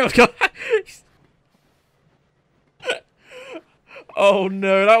derailed, guys. Oh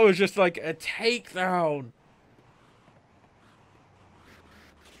no, that was just like a takedown.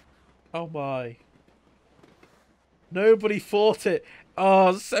 Oh my. Nobody fought it.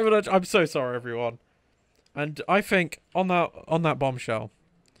 Oh, 700. I'm so sorry, everyone. And I think on that bombshell,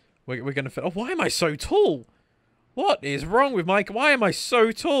 we're gonna fit. Oh, why am I so tall? What is wrong with Mike? Why am I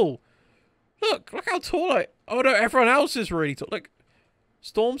so tall? Look how tall I. Oh no, everyone else is really tall. Look,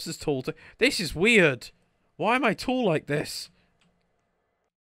 Storms is tall too. This is weird. Why am I tall like this?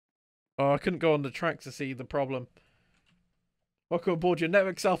 Oh, I couldn't go on the track to see the problem. Welcome aboard your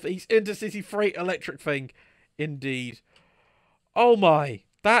Network Southeast Intercity Freight Electric thing. Indeed. Oh my.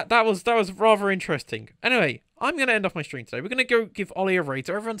 That was rather interesting. Anyway, I'm going to end off my stream today. We're going to go give Ollie a raid.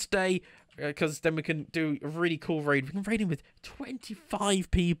 So everyone stay, because then we can do a really cool raid. We can raid him with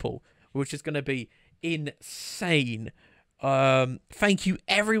 25 people, which is going to be insane. Thank you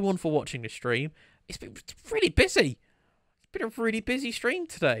everyone for watching the stream. It's been really busy. It's been a really busy stream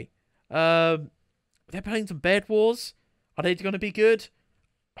today. They're playing some Bed Wars. Are they going to be good?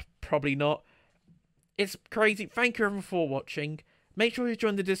 Probably not. It's crazy. Thank you everyone for watching. Make sure you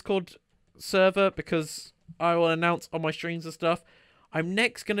join the Discord server because I will announce on my streams and stuff. I'm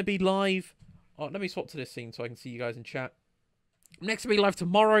next going to be live. Oh, let me swap to this scene so I can see you guys in chat. I'm next going to be live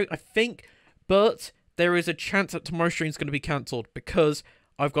tomorrow, I think. But there is a chance that tomorrow's stream is going to be cancelled because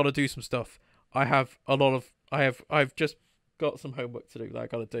I've got to do some stuff. I've just got some homework to do that I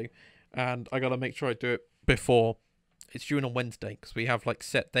got to do. And I got to make sure I do it before. It's due on Wednesday because we have like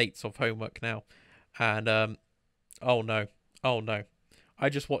set dates of homework now. And, oh no. Oh no. I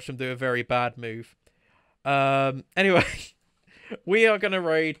just watched them do a very bad move. Anyway, we are going to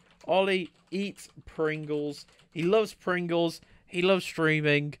raid. Ollie eats Pringles. He loves Pringles. He loves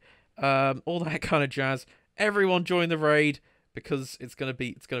streaming. All that kind of jazz. Everyone join the raid because it's going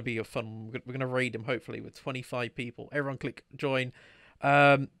to be a fun. We're going to raid him hopefully with 25 people. Everyone click join.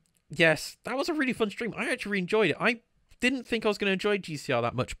 Yes, that was a really fun stream. I actually really enjoyed it. didn't think I was going to enjoy GCR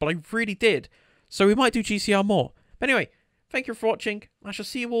that much, but I really did. So we might do GCR more. But anyway, thank you for watching. I shall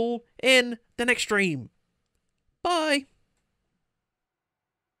see you all in the next stream. Bye.